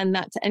recommend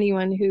that to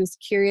anyone who's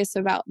curious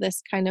about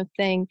this kind of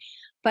thing.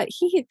 But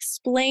he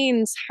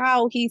explains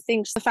how he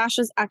thinks the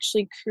fascia is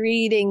actually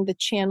creating the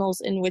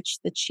channels in which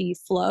the qi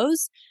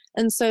flows.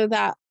 And so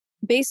that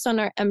based on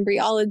our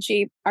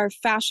embryology, our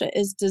fascia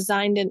is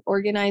designed and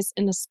organized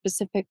in a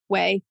specific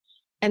way.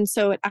 And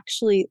so it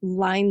actually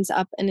lines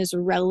up and is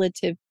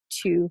relative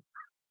to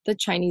the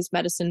Chinese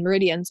medicine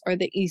meridians or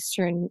the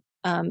Eastern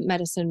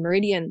medicine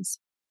meridians.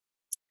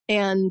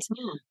 And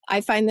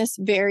I find this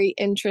very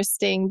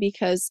interesting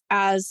because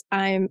as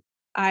I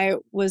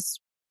was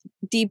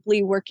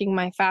deeply working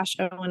my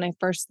fascia when I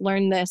first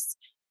learned this,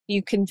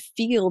 you can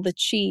feel the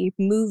qi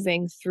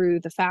moving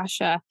through the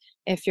fascia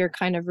if you're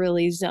kind of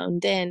really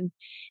zoned in.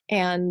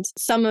 And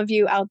some of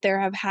you out there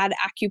have had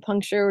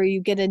acupuncture where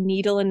you get a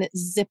needle and it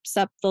zips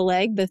up the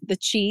leg, the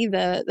qi,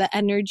 the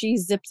energy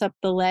zips up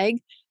the leg.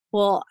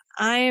 Well,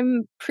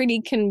 I'm pretty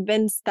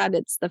convinced that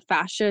it's the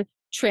fascia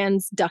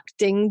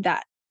transducting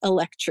that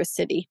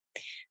electricity.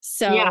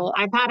 So yeah,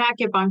 I've had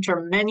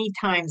acupuncture many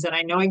times and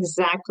I know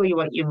exactly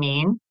what you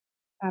mean.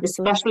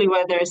 Absolutely. Especially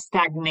where there's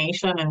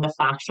stagnation in the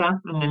fascia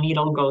and the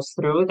needle goes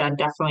through, that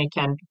definitely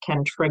can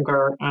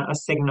trigger a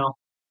signal.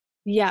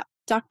 Yeah.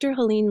 Dr.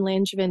 Helene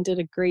Langevin did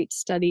a great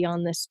study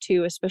on this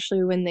too,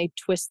 especially when they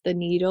twist the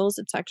needles.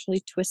 It's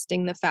actually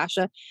twisting the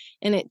fascia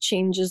and it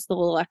changes the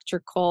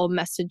electrical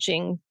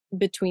messaging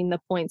between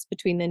the points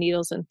between the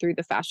needles and through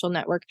the fascial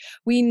network.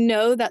 We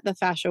know that the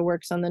fascia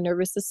works on the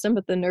nervous system,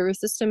 but the nervous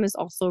system is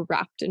also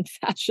wrapped in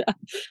fascia.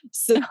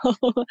 So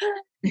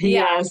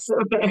yes,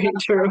 very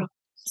true.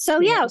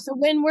 So so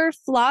when we're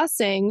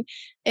flossing,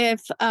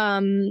 if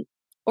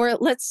or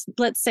let's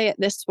say it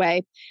this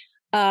way,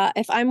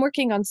 if I'm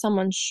working on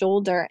someone's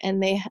shoulder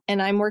and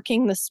I'm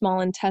working the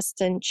small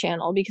intestine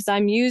channel, because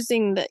I'm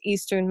using the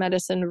Eastern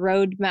medicine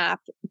roadmap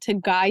to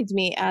guide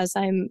me as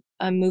I'm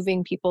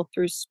moving people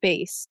through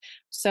space.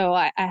 So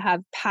I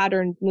have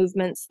patterned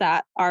movements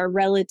that are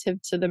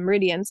relative to the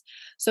meridians.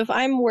 So if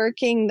I'm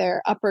working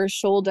their upper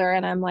shoulder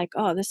and I'm like,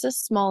 oh, this is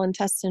small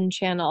intestine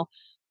channel,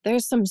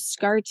 there's some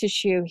scar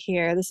tissue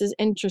here. This is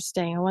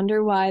interesting. I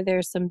wonder why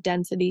there's some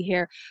density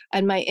here.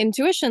 And my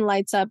intuition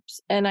lights up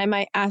and I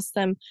might ask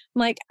them, I'm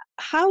like,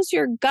 how's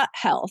your gut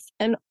health?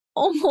 And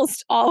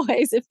almost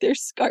always, if there's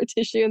scar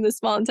tissue in the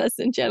small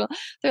intestine channel,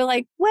 they're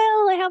like,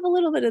 well, I have a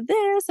little bit of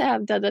this, I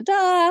have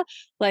da-da-da,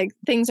 like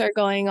things are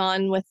going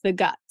on with the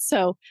gut.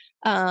 So,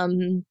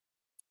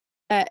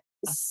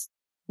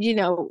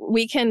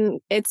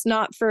 it's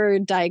not for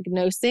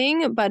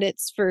diagnosing, but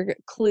it's for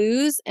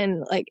clues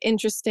and like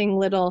interesting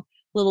little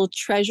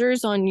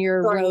treasures on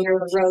your road.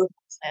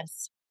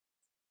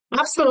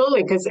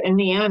 Absolutely, because in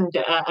the end,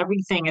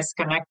 everything is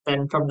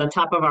connected from the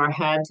top of our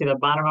head to the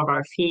bottom of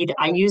our feet.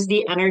 I use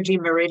the energy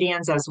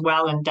meridians as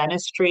well in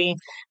dentistry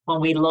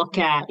when we look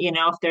at,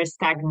 if there's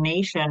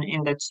stagnation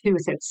in the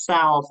tooth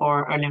itself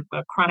or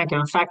a chronic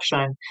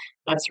infection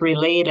that's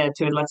related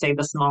to, let's say,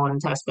 the small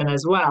intestine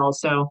as well.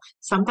 So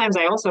sometimes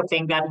I also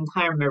think that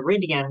entire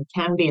meridian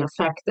can be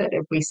affected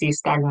if we see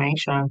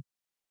stagnation.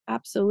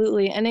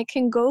 Absolutely. And it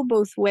can go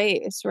both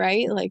ways,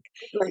 right? Like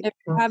if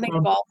you're having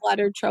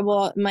gallbladder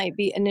trouble, it might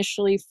be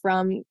initially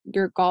from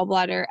your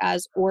gallbladder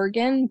as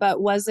organ,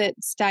 but was it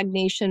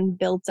stagnation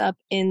built up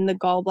in the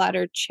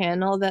gallbladder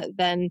channel that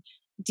then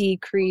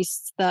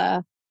decreased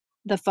the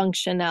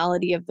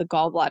functionality of the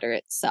gallbladder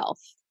itself?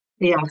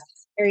 Yeah.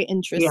 Very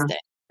interesting. Yeah.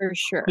 For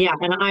sure. Yeah,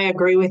 and I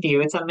agree with you.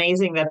 It's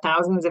amazing that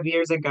thousands of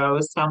years ago,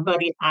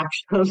 somebody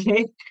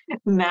actually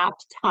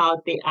mapped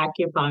out the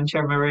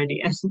acupuncture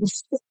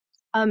meridians.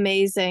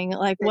 Amazing.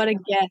 Like what a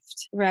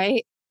gift,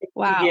 right?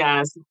 Wow.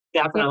 Yes,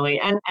 definitely.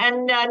 And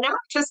now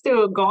just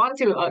to go on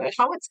to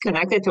how it's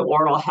connected to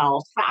oral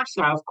health,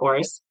 fascia, of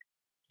course,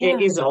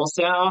 it is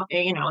also,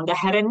 in the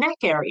head and neck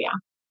area.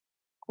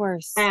 Of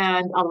course.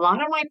 And a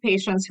lot of my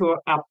patients who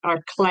are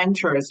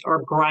clenchers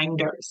or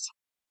grinders,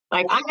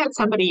 like I had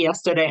somebody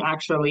yesterday,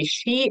 actually,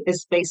 she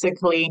is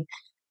basically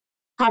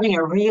having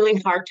a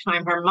really hard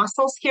time. Her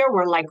muscles here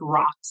were like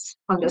rocks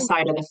on the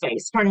side of the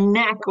face. Her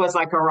neck was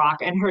like a rock,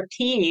 and her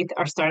teeth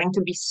are starting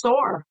to be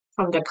sore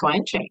from the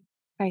clenching.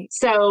 Right.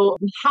 So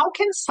how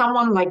can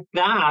someone like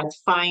that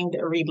find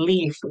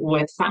relief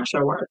with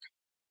fascia work?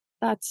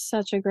 That's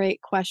such a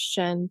great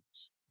question.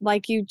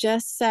 Like you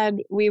just said,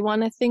 we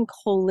want to think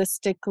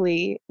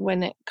holistically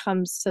when it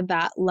comes to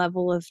that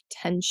level of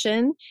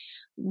tension.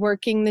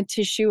 Working the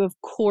tissue, of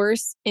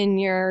course, in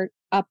your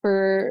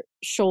upper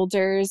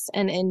shoulders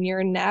and in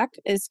your neck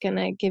is going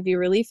to give you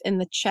relief in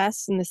the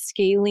chest and the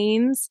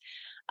scalenes.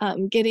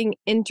 Getting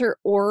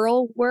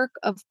interoral work,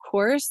 of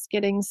course,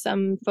 getting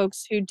some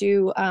folks who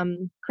do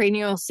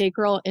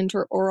craniosacral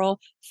interoral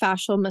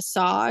fascial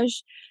massage,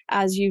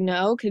 as you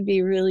know, could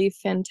be really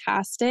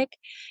fantastic.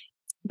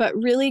 But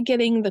really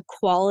getting the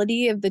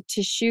quality of the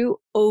tissue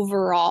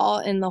overall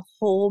in the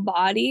whole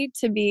body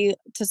to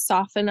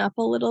soften up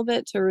a little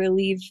bit, to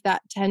relieve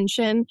that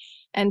tension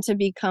and to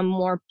become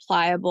more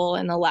pliable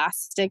and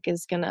elastic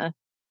is going to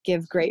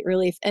give great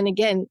relief. And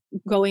again,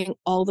 going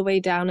all the way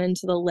down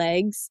into the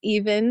legs,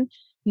 even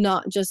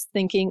not just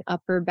thinking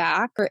upper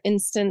back. For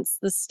instance,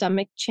 the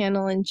stomach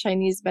channel in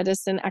Chinese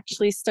medicine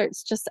actually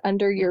starts just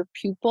under your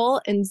pupil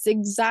and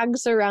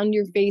zigzags around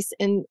your face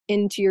and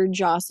into your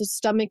jaw. So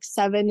stomach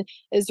 7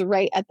 is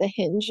right at the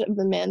hinge of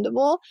the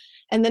mandible.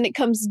 And then it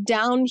comes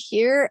down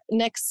here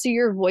next to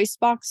your voice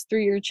box,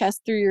 through your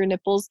chest, through your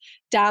nipples,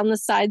 down the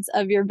sides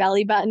of your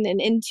belly button and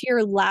into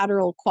your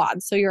lateral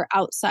quads, so your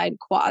outside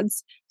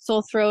quads. So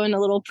I'll throw in a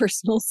little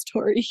personal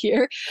story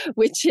here,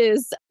 which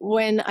is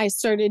when I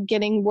started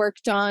getting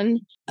worked on,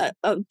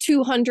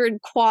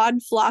 200 quad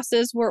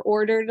flosses were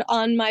ordered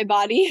on my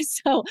body.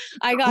 So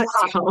I got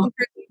 200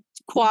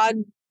 quad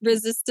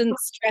resistance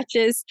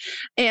stretches.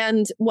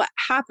 And what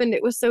happened,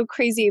 it was so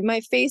crazy.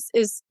 My face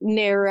is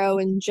narrow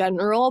in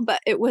general, but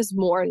it was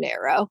more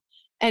narrow.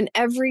 And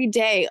every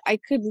day I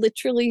could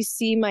literally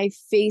see my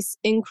face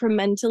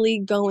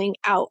incrementally going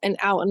out and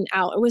out and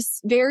out. It was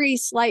very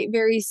slight,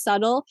 very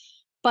subtle,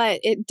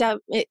 but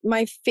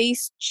my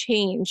face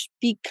changed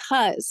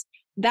because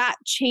that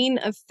chain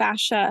of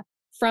fascia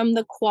from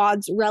the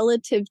quads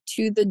relative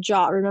to the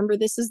jaw. Remember,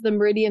 this is the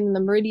meridian, and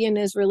the meridian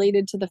is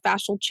related to the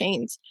fascial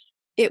chains.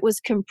 It was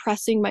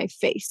compressing my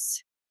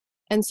face.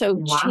 And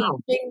so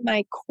changing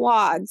my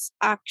quads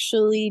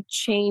actually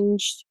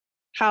changed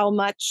how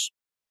much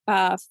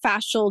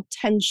fascial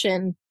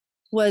tension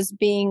was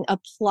being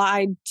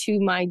applied to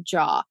my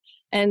jaw.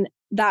 And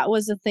that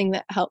was the thing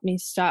that helped me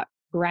stop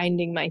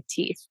grinding my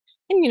teeth.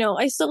 And,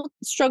 I still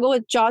struggle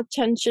with jaw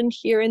tension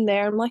here and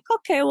there. I'm like,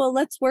 okay, well,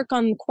 let's work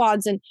on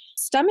quads. And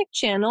stomach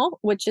channel,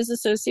 which is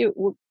associated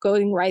with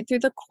going right through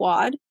the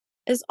quad,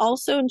 is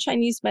also in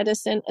Chinese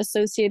medicine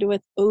associated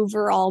with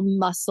overall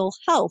muscle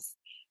health.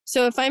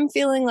 So if I'm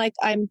feeling like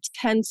I'm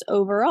tense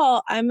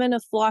overall, I'm going to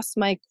floss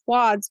my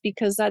quads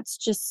because that's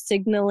just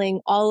signaling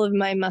all of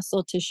my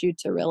muscle tissue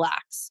to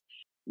relax.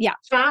 Yeah.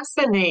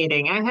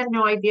 Fascinating. I had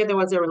no idea there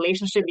was a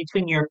relationship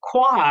between your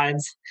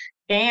quads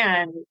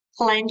and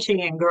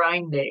clenching and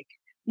grinding.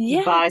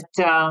 Yeah. But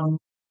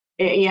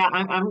yeah,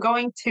 I'm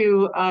going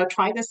to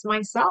try this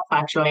myself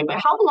actually. But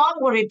how long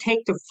would it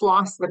take to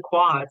floss the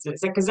quads?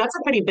 Because that's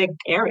a pretty big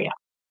area.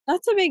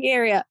 That's a big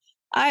area.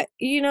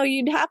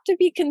 You'd have to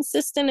be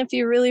consistent if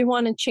you really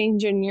want to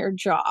change in your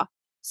jaw.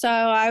 So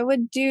I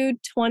would do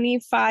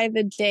 25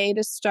 a day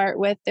to start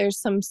with.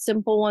 There's some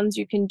simple ones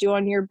you can do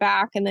on your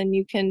back, and then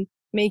you can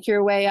make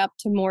your way up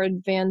to more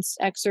advanced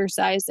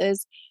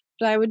exercises.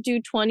 But I would do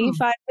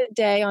 25 a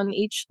day on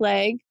each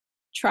leg.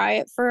 Try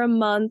it for a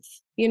month.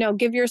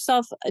 Give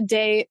yourself a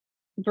day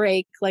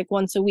break, like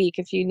once a week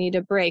if you need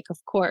a break,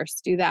 of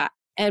course, do that.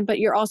 But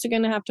you're also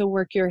going to have to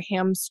work your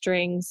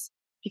hamstrings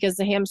because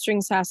the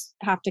hamstrings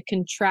have to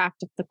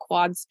contract if the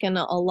quad's going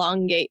to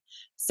elongate.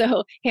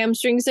 So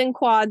hamstrings and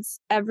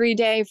quads every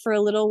day for a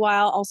little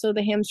while. Also,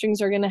 the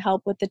hamstrings are going to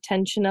help with the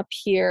tension up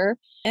here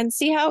and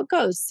see how it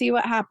goes, see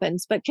what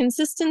happens. But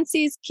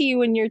consistency is key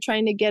when you're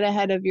trying to get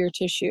ahead of your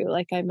tissue,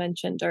 like I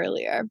mentioned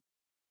earlier.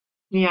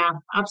 Yeah,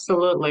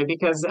 absolutely.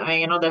 Because,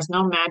 there's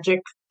no magic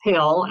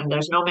pill and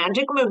there's no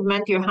magic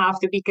movement. You have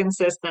to be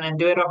consistent and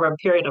do it over a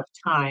period of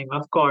time,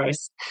 of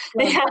course.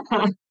 Yeah.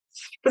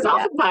 Because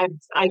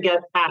oftentimes I get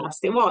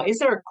asked, well, is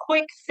there a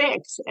quick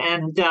fix?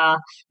 And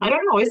I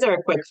don't know, is there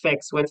a quick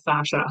fix with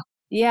fascia?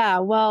 Yeah,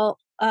 well,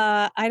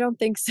 I don't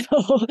think so.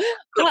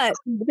 But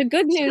the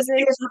good news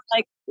is,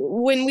 like,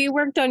 when we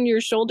worked on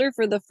your shoulder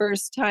for the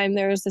first time,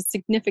 there was a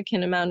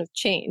significant amount of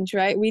change,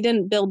 right? We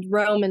didn't build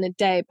Rome in a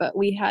day, but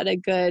we had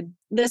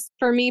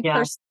for me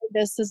personally,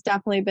 this has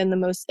definitely been the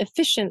most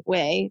efficient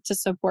way to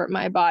support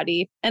my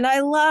body. And I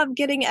love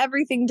getting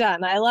everything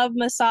done. I love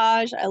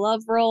massage. I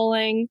love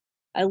rolling.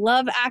 I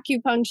love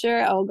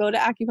acupuncture. I will go to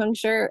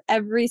acupuncture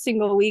every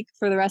single week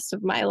for the rest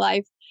of my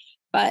life.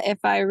 But if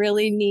I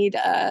really need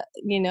a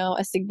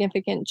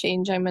significant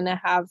change, I'm going to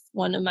have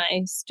one of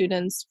my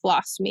students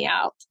floss me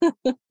out.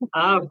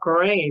 Oh,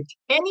 great.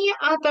 Any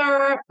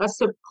other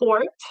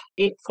support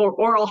for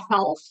oral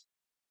health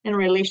in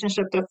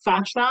relationship to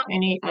fascia?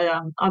 Any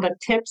other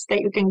tips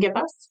that you can give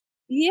us?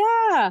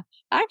 Yeah,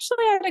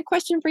 actually, I had a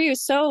question for you.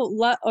 So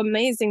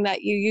amazing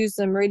that you use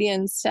the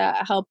meridians to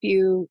help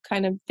you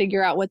kind of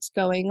figure out what's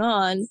going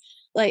on.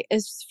 Like,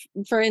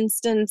 for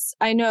instance,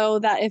 I know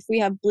that if we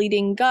have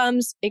bleeding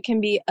gums, it can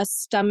be a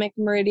stomach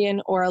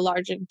meridian or a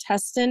large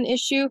intestine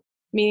issue,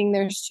 meaning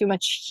there's too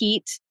much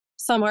heat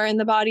somewhere in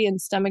the body and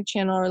stomach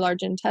channel or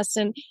large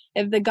intestine.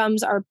 If the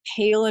gums are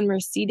pale and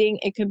receding,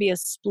 it could be a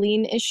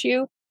spleen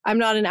issue. I'm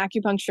not an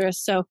acupuncturist,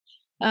 so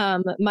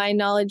my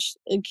knowledge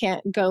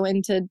can't go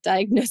into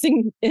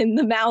diagnosing in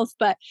the mouth,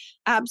 but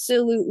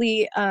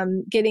absolutely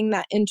getting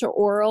that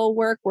intraoral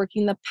work,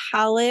 working the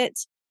palate,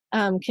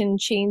 can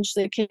change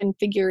the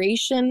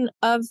configuration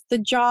of the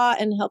jaw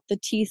and help the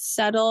teeth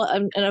settle.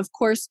 And of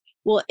course,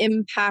 will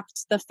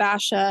impact the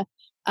fascia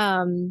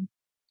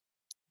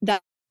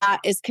that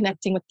is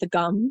connecting with the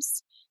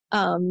gums.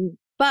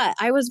 But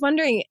I was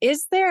wondering,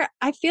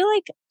 I feel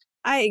like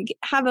I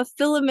have a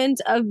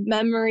filament of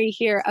memory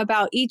here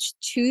about each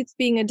tooth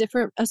being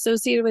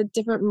associated with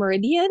different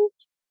meridian.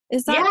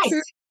 Is that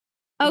true?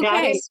 Okay.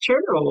 That is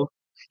true.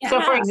 Yeah.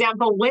 So for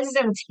example,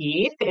 wisdom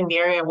teeth, in the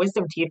area of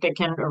wisdom teeth, it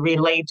can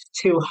relate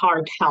to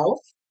heart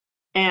health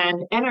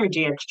and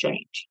energy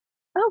exchange.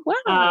 Oh,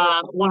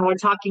 wow. When we're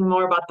talking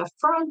more about the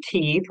front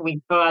teeth,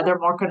 they're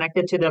more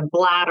connected to the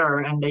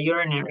bladder and the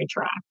urinary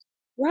tract.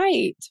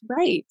 Right.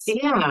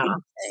 Yeah.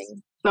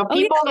 So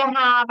people that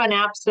have an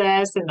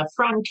abscess in the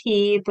front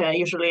teeth,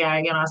 usually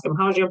I ask them,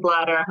 how's your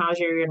bladder? How's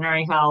your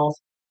urinary health?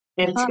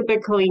 And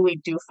typically we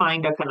do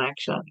find a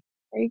connection.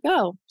 There you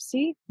go.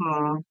 See?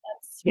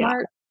 That's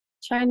smart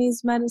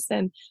Chinese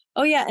medicine.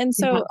 Oh, yeah. And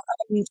so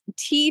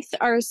teeth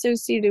are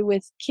associated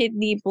with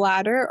kidney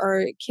bladder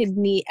or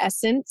kidney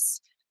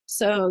essence.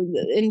 So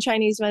in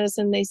Chinese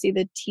medicine, they see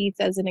the teeth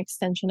as an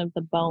extension of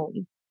the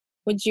bone.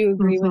 Would you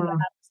agree with that?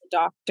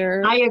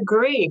 Doctor? I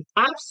agree.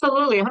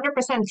 Absolutely.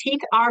 100%.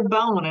 Teeth are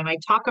bone. And I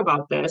talk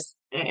about this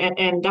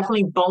and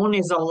definitely bone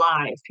is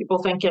alive.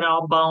 People think,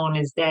 bone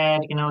is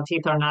dead,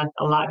 teeth are not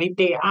alive.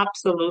 They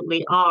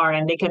absolutely are.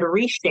 And they can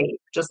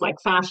reshape, just like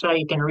fascia,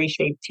 you can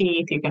reshape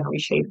teeth, you can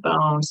reshape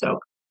bone. So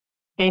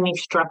any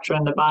structure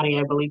in the body,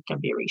 I believe, can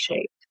be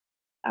reshaped.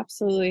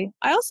 Absolutely.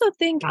 I also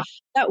think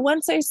that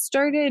once I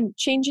started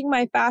changing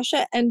my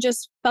fascia and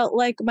just felt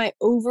like my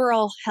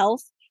overall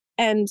health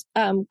and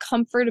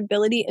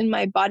comfortability in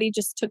my body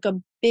just took a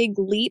big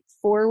leap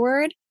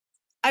forward,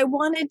 I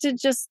wanted to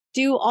just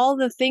do all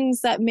the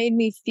things that made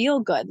me feel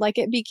good. Like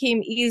it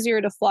became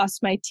easier to floss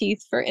my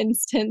teeth, for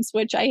instance,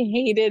 which I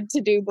hated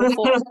to do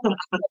before.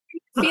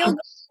 Feel good,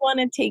 want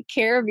to take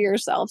care of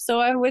yourself. So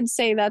I would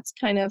say that's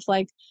kind of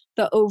like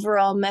the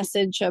overall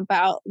message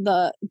about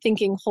the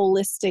thinking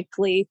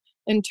holistically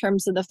in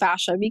terms of the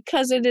fascia,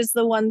 because it is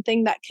the one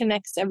thing that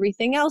connects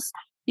everything else.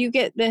 you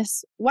get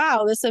this,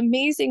 wow, this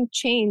amazing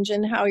change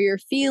in how you're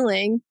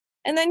feeling.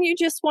 And then you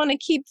just want to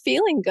keep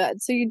feeling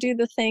good. So you do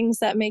the things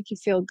that make you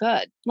feel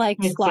good, like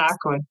floss.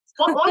 Exactly.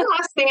 Well, one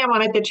last thing I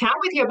wanted to chat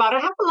with you about. I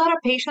have a lot of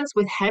patients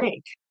with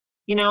headache,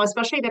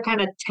 especially the kind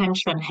of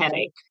tension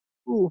headache.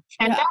 Ooh,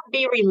 Can yeah. that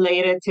be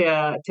related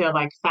to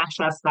like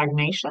fascia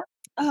stagnation?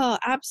 Oh,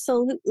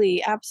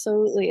 absolutely.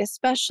 Absolutely.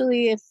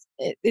 Especially if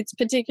it's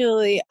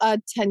particularly a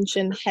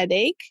tension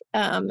headache,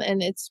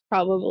 and it's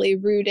probably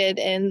rooted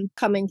in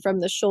coming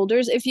from the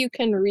shoulders. If you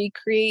can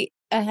recreate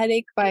a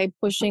headache by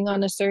pushing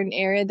on a certain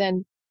area,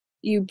 then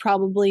you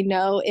probably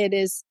know it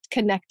is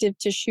connective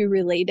tissue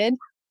related.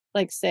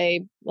 Like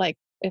say, like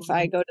if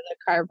I go to the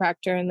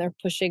chiropractor and they're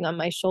pushing on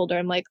my shoulder,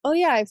 I'm like, oh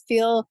yeah, I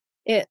feel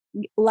it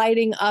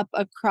lighting up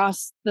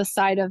across the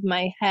side of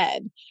my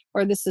head,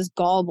 or this is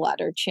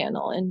gallbladder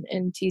channel and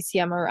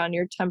TCM around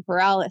your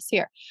temporalis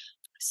here.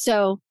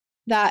 So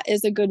that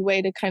is a good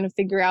way to kind of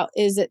figure out,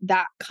 is it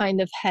that kind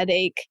of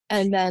headache?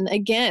 And then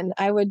again,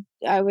 I would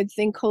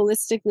think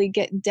holistically,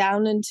 get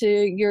down into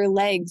your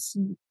legs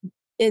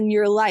in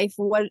your life.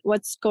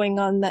 What's going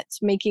on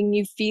that's making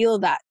you feel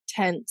that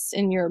tense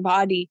in your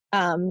body?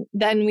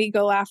 Then we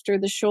go after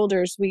the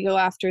shoulders, we go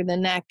after the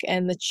neck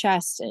and the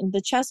chest. And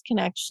the chest can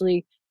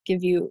actually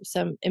give you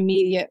some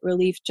immediate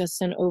relief,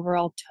 just an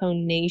overall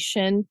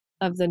tonation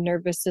of the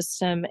nervous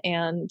system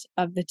and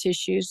of the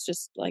tissues,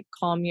 just like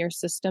calm your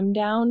system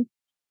down.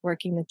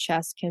 Working the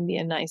chest can be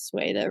a nice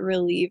way to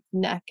relieve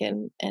neck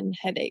and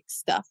headache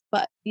stuff.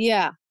 But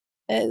yeah,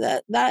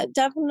 that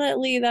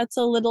definitely, that's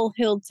a little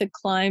hill to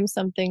climb,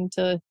 something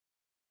to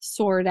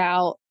sort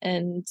out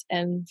and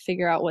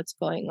figure out what's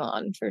going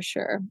on for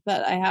sure.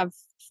 But I have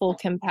full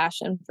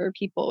compassion for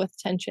people with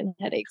tension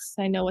headaches.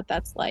 I know what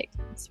that's like.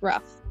 It's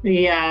rough.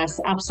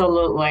 Yes,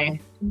 absolutely.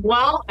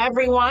 Well,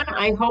 everyone,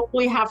 I hope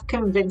we have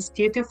convinced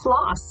you to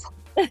floss.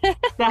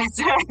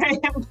 That's very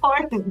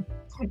important.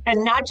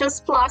 And not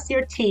just floss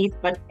your teeth,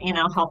 but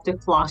help to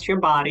floss your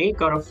body.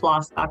 Go to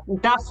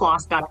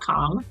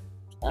thefloss.com.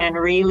 And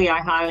really, I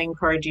highly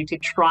encourage you to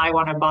try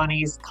one of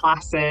Bonnie's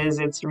classes.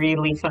 It's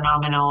really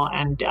phenomenal.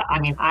 And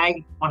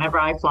whenever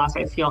I floss,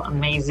 I feel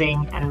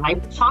amazing. And my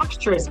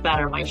posture is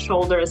better. My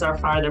shoulders are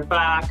farther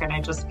back and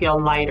I just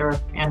feel lighter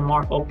and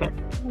more open.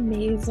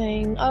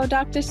 Amazing. Oh,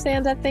 Dr.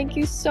 Sanda, thank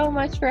you so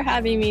much for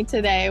having me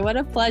today. What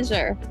a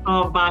pleasure.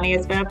 Oh, Bonnie,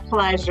 it's been a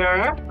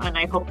pleasure. And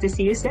I hope to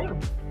see you soon.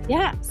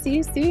 Yeah, see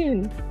you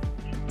soon.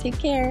 Take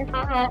care.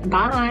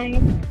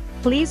 Bye.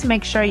 Please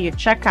make sure you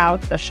check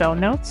out the show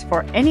notes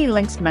for any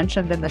links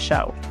mentioned in the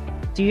show.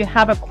 Do you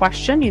have a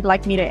question you'd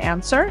like me to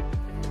answer?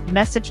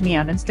 Message me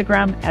on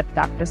Instagram at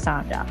Dr.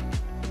 Sanda.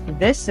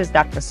 This is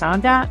Dr.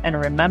 Sanda,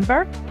 and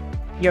remember,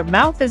 your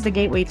mouth is the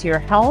gateway to your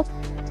health,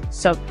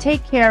 so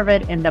take care of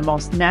it in the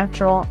most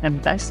natural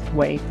and best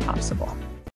way possible.